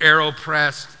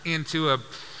AeroPressed into a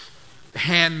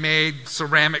handmade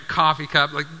ceramic coffee cup.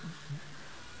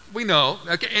 We know,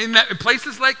 in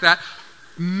places like that,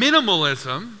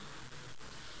 minimalism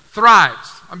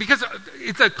thrives because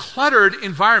it's a cluttered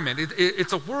environment.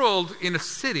 It's a world in a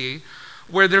city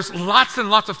where there's lots and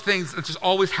lots of things that's just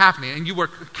always happening, and you are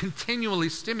continually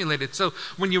stimulated. So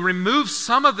when you remove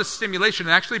some of the stimulation,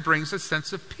 it actually brings a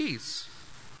sense of peace.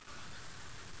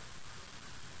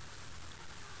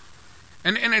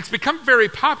 And it's become very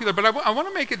popular, but I want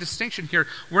to make a distinction here.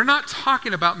 We're not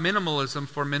talking about minimalism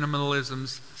for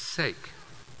minimalism's sake.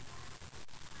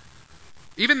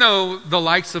 Even though the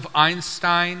likes of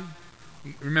Einstein,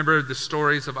 remember the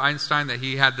stories of Einstein that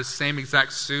he had the same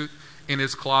exact suit in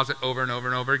his closet over and over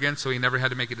and over again, so he never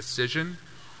had to make a decision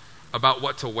about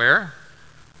what to wear.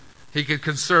 He could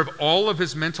conserve all of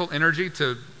his mental energy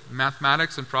to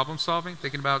mathematics and problem solving,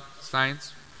 thinking about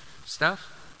science stuff.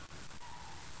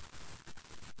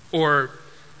 Or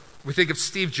we think of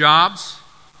Steve Jobs,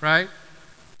 right?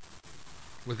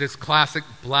 With his classic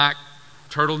black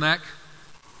turtleneck.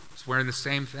 He's wearing the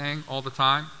same thing all the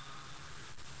time.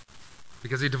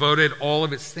 Because he devoted all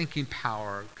of his thinking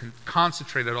power,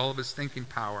 concentrated all of his thinking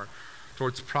power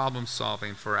towards problem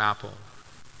solving for Apple.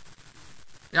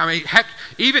 I mean, heck,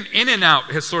 even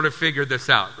In-N-Out has sort of figured this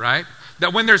out, right?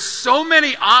 That when there's so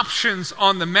many options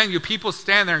on the menu, people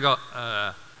stand there and go,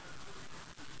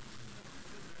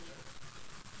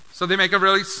 So they make a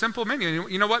really simple menu.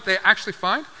 You know what they actually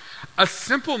find? A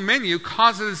simple menu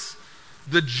causes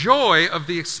the joy of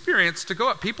the experience to go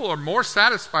up. People are more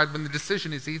satisfied when the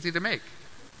decision is easy to make.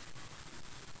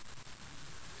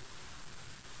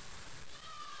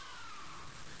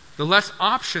 The less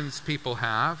options people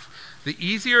have, the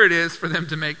easier it is for them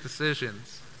to make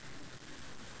decisions.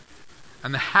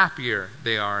 And the happier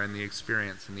they are in the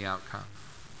experience and the outcome.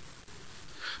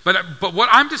 But what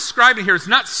I'm describing here is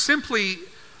not simply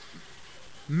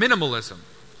minimalism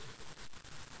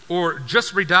or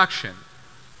just reduction.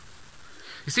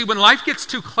 You see, when life gets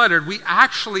too cluttered, we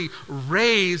actually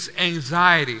raise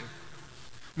anxiety.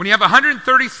 When you have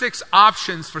 136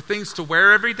 options for things to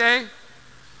wear every day,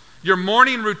 your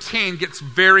morning routine gets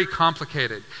very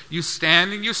complicated. You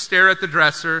stand and you stare at the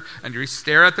dresser, and you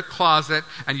stare at the closet,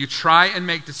 and you try and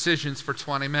make decisions for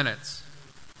 20 minutes.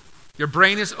 Your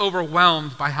brain is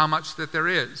overwhelmed by how much that there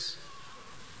is.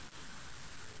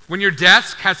 When your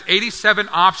desk has 87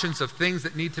 options of things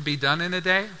that need to be done in a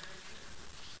day,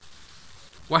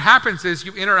 what happens is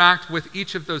you interact with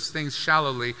each of those things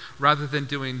shallowly rather than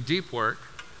doing deep work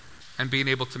and being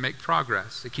able to make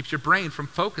progress. It keeps your brain from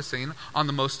focusing on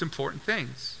the most important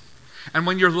things. And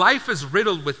when your life is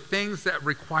riddled with things that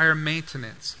require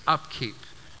maintenance, upkeep,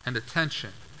 and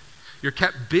attention, you're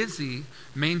kept busy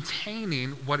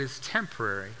maintaining what is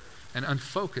temporary and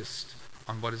unfocused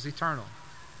on what is eternal.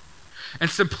 And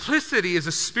simplicity is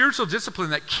a spiritual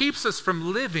discipline that keeps us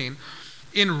from living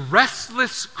in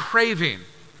restless craving.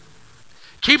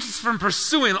 Keeps us from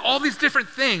pursuing all these different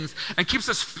things and keeps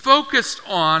us focused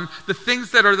on the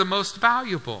things that are the most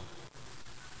valuable.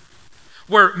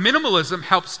 Where minimalism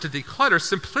helps to declutter,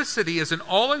 simplicity is an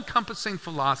all-encompassing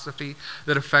philosophy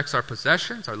that affects our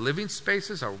possessions, our living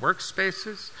spaces, our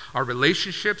workspaces, our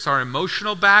relationships, our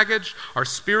emotional baggage, our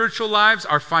spiritual lives,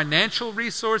 our financial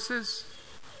resources.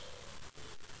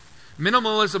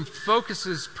 Minimalism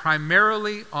focuses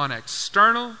primarily on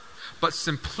external, but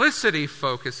simplicity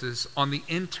focuses on the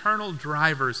internal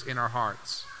drivers in our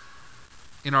hearts,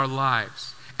 in our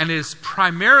lives. And it is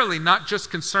primarily not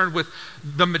just concerned with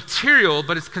the material,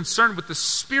 but it's concerned with the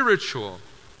spiritual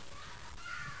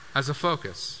as a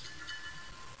focus.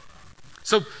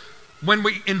 So when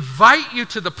we invite you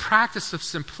to the practice of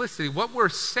simplicity, what we're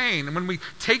saying, and when we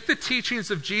take the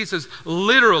teachings of Jesus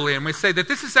literally, and we say that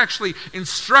this is actually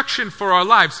instruction for our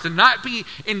lives, to not be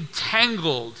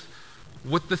entangled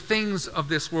with the things of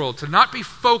this world, to not be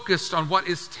focused on what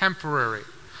is temporary,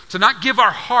 to not give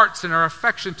our hearts and our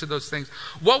affection to those things.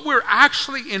 What we're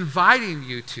actually inviting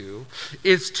you to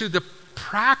is to the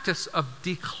practice of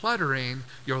decluttering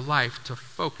your life to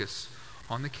focus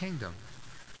on the kingdom.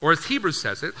 Or as Hebrews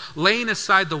says it, laying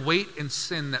aside the weight and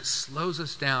sin that slows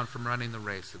us down from running the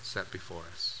race that's set before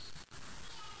us.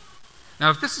 Now,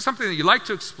 if this is something that you'd like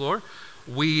to explore,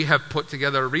 we have put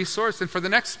together a resource, and for the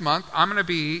next month, I'm going to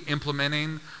be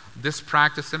implementing this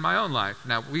practice in my own life.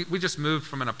 Now, we just moved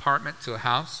from an apartment to a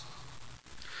house,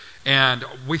 and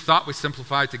we thought we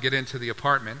simplified to get into the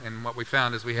apartment, and what we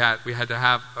found is we had to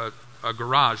have a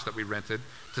garage that we rented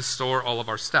to store all of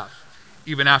our stuff,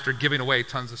 even after giving away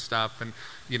tons of stuff and,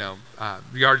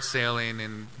 yard sailing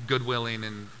and goodwilling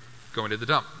and going to the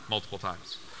dump multiple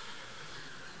times.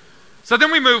 So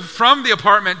then we moved from the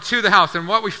apartment to the house. And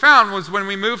what we found was when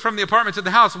we moved from the apartment to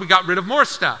the house, we got rid of more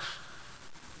stuff.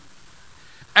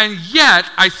 And yet,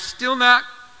 I still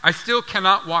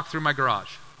cannot walk through my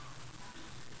garage.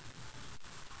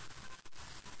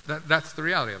 That's the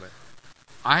reality of it.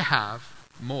 I have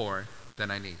more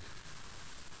than I need.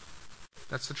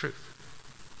 That's the truth.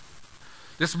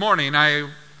 This morning, I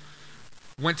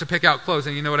went to pick out clothes,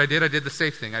 and you know what I did? I did the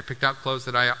safe thing. I picked out clothes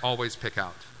that I always pick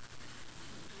out.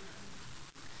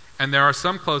 And there are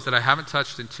some clothes that I haven't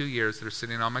touched in 2 years that are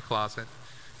sitting on my closet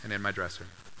and in my dresser.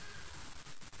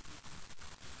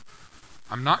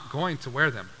 I'm not going to wear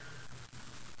them.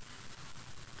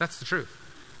 That's the truth.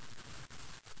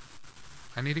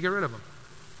 I need to get rid of them.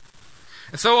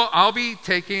 And so I'll be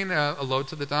taking a load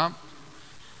to the dump,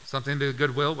 something to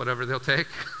Goodwill, whatever they'll take.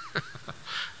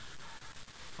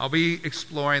 I'll be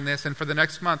exploring this, and for the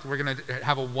next month, we're going to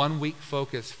have a 1-week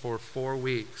focus for 4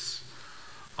 weeks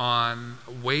on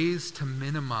ways to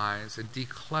minimize and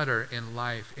declutter in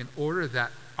life in order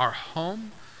that our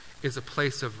home is a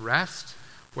place of rest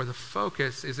where the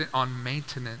focus isn't on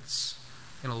maintenance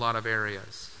in a lot of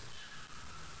areas,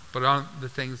 but on the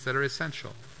things that are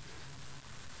essential.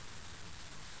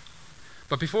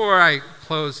 But before I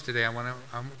close today, I want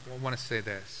to say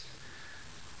this.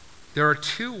 There are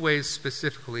two ways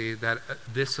specifically that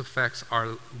this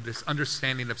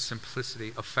understanding of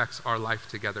simplicity affects our life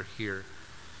together here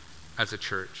as a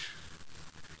church.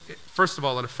 First of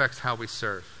all, it affects how we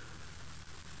serve.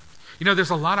 You know, there's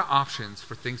a lot of options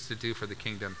for things to do for the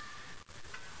kingdom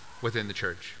within the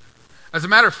church. As a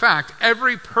matter of fact,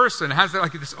 every person has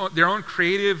their own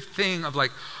creative thing of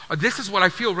like, this is what I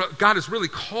feel God has really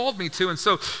called me to, and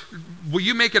so will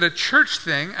you make it a church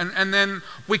thing, and then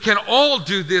we can all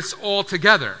do this all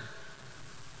together.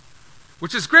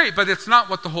 Which is great, but it's not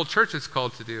what the whole church is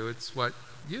called to do. It's what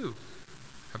you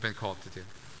have been called to do.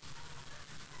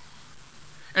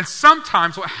 And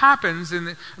sometimes what happens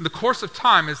in the course of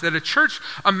time is that a church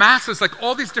amasses like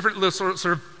all these different little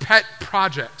sort of pet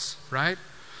projects, right?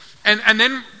 And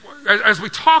then as we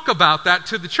talk about that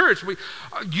to the church,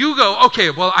 you go, okay,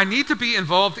 well, I need to be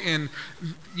involved in,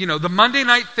 the Monday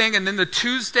night thing, and then the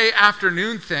Tuesday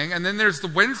afternoon thing, and then there's the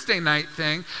Wednesday night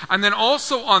thing, and then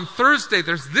also on Thursday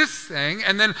there's this thing,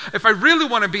 and then if I really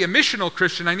want to be a missional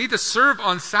Christian, I need to serve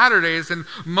on Saturdays and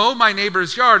mow my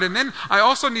neighbor's yard, and then I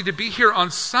also need to be here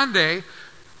on Sunday.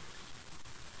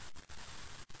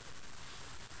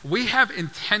 We have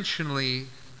intentionally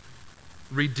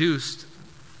reduced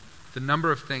the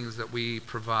number of things that we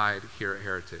provide here at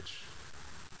Heritage.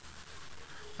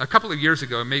 A couple of years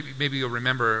ago, maybe you'll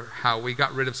remember how we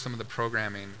got rid of some of the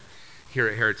programming here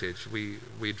at Heritage. We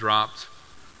dropped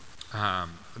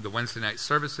the Wednesday night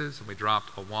services, and we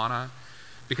dropped Awana,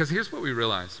 because here's what we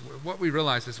realized. What we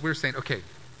realized is we're saying, okay,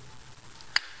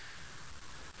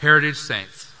 Heritage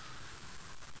Saints,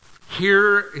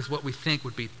 here is what we think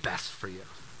would be best for you.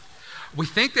 We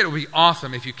think that it would be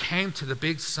awesome if you came to the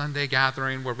big Sunday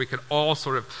gathering where we could all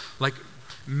sort of like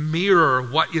mirror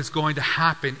what is going to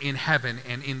happen in heaven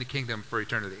and in the kingdom for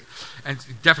eternity. And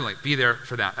definitely be there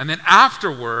for that. And then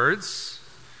afterwards,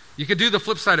 you could do the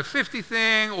flip side of 50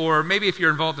 thing, or maybe if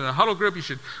you're involved in a huddle group, you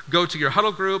should go to your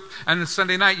huddle group, and then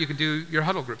Sunday night you can do your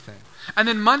huddle group thing. And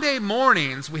then Monday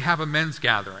mornings, we have a men's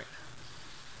gathering.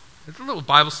 It's a little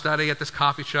Bible study at this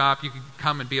coffee shop. You can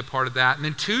come and be a part of that. And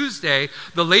then Tuesday,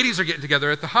 the ladies are getting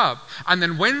together at the hub. And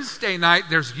then Wednesday night,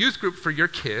 there's youth group for your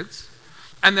kids.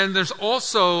 And then there's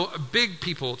also a big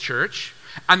people church.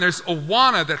 And there's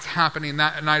Awana that's happening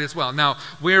that night as well. Now,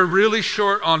 we're really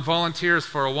short on volunteers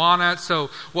for Awana. So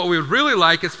what we would really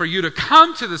like is for you to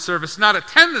come to the service, not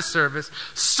attend the service,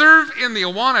 serve in the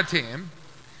Awana team,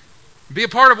 be a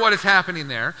part of what is happening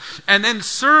there, and then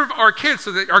serve our kids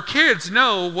so that our kids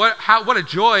know what a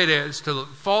joy it is to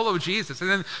follow Jesus. And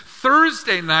then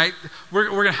Thursday night, we're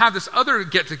going to have this other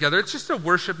get-together. It's just a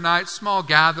worship night, small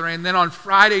gathering. And then on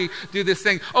Friday, do this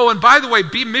thing. Oh, and by the way,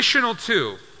 be missional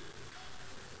too.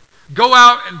 Go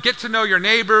out and get to know your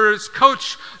neighbors,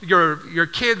 coach your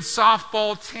kids'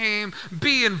 softball team,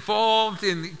 be involved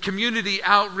in community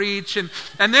outreach. And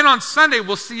then on Sunday,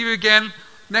 we'll see you again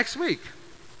next week.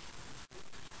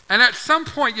 And at some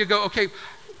point you go, okay,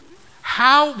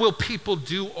 how will people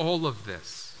do all of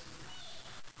this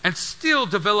and still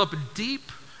develop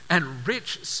deep and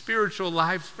rich spiritual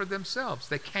lives for themselves?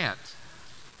 They can't.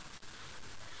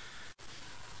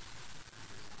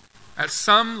 At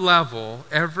some level,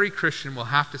 every Christian will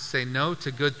have to say no to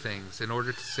good things in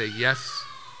order to say yes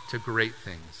to great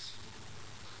things.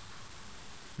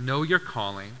 Know your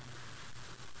calling.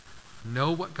 Know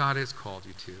what God has called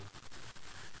you to.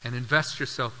 And invest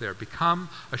yourself there. Become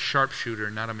a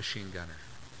sharpshooter, not a machine gunner.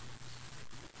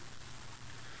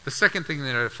 The second thing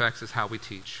that it affects is how we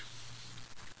teach.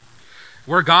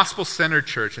 We're a gospel-centered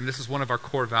church, and this is one of our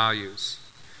core values.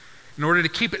 In order to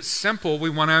keep it simple,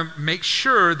 we want to make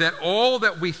sure that all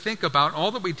that we think about, all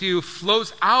that we do,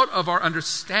 flows out of our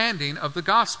understanding of the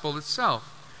gospel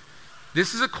itself.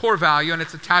 This is a core value, and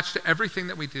it's attached to everything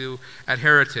that we do at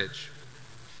Heritage.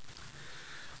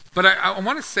 But I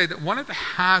want to say that one of the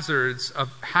hazards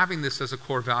of having this as a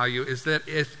core value is that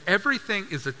if everything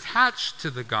is attached to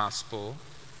the gospel,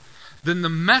 then the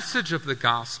message of the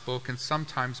gospel can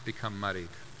sometimes become muddied.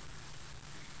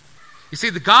 You see,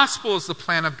 the gospel is the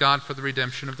plan of God for the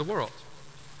redemption of the world.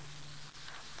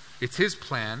 It's His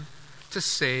plan to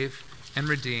save and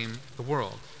redeem the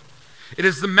world. It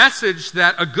is the message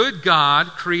that a good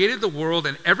God created the world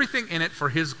and everything in it for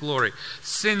His glory.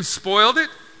 Sin spoiled it.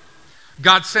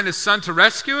 God sent His Son to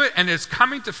rescue it, and is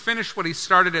coming to finish what He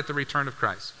started at the return of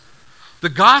Christ. The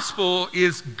gospel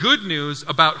is good news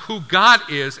about who God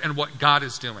is and what God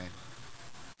is doing.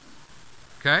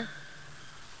 Okay?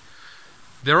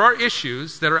 There are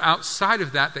issues that are outside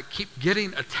of that keep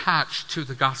getting attached to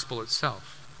the gospel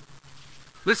itself.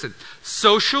 Listen,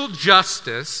 social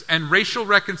justice and racial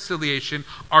reconciliation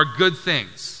are good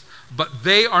things, but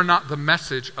they are not the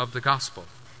message of the gospel.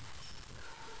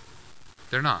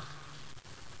 They're not.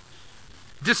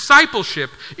 Discipleship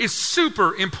is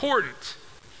super important,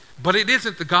 but it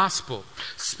isn't the gospel.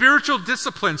 Spiritual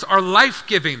disciplines are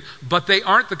life-giving, but they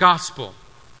aren't the gospel.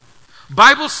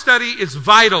 Bible study is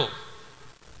vital,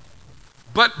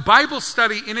 but Bible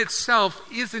study in itself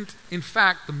isn't, in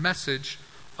fact, the message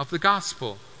of the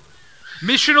gospel.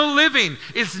 Missional living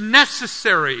is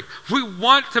necessary. We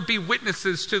want to be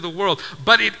witnesses to the world,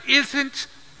 but it isn't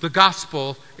the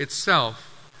gospel itself.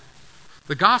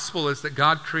 The gospel is that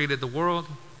God created the world.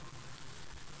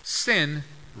 Sin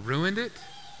ruined it.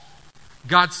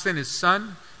 God sent his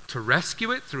Son to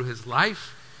rescue it through his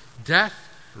life, death,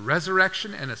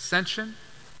 resurrection, and ascension.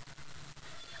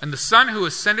 And the Son who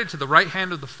ascended to the right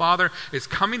hand of the Father is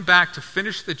coming back to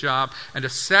finish the job and to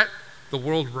set the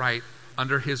world right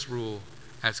under his rule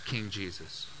as King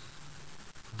Jesus.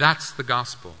 That's the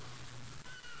gospel.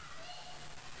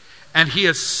 And he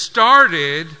has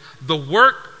started the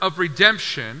work of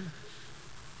redemption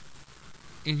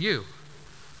in you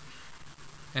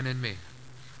and in me.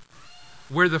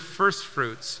 We're the first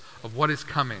fruits of what is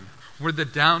coming. We're the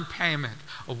down payment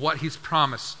of what he's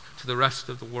promised to the rest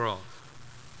of the world.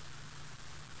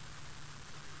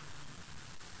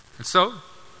 And so,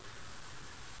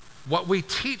 what we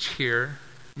teach here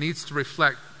needs to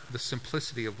reflect the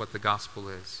simplicity of what the gospel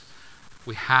is.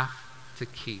 We have to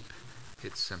keep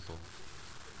it simple.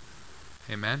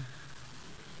 Amen?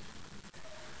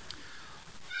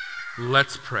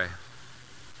 Let's pray.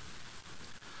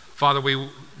 Father, we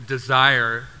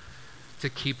desire to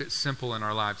keep it simple in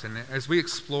our lives. And as we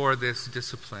explore this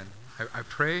discipline, I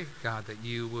pray, God, that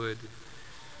you would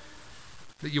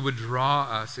draw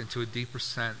us into a deeper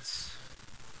sense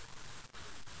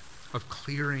of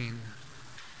clearing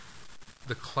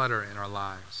the clutter in our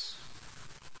lives,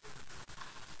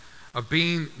 of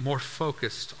being more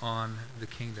focused on the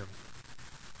kingdom,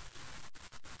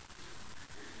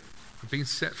 of being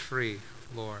set free,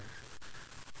 Lord,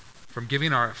 from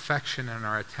giving our affection and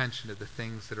our attention to the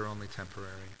things that are only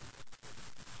temporary.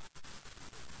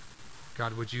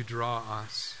 God, would you draw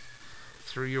us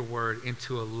through your word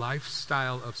into a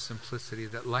lifestyle of simplicity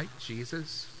that, like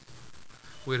Jesus,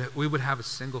 we would have a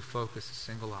single focus, a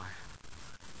single eye.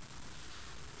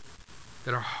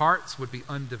 That our hearts would be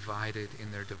undivided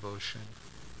in their devotion.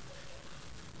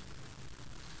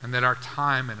 And that our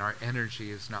time and our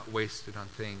energy is not wasted on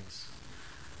things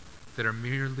that are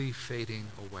merely fading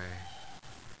away.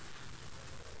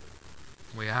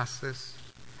 We ask this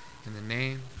in the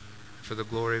name, for the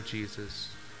glory of Jesus.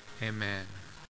 Amen.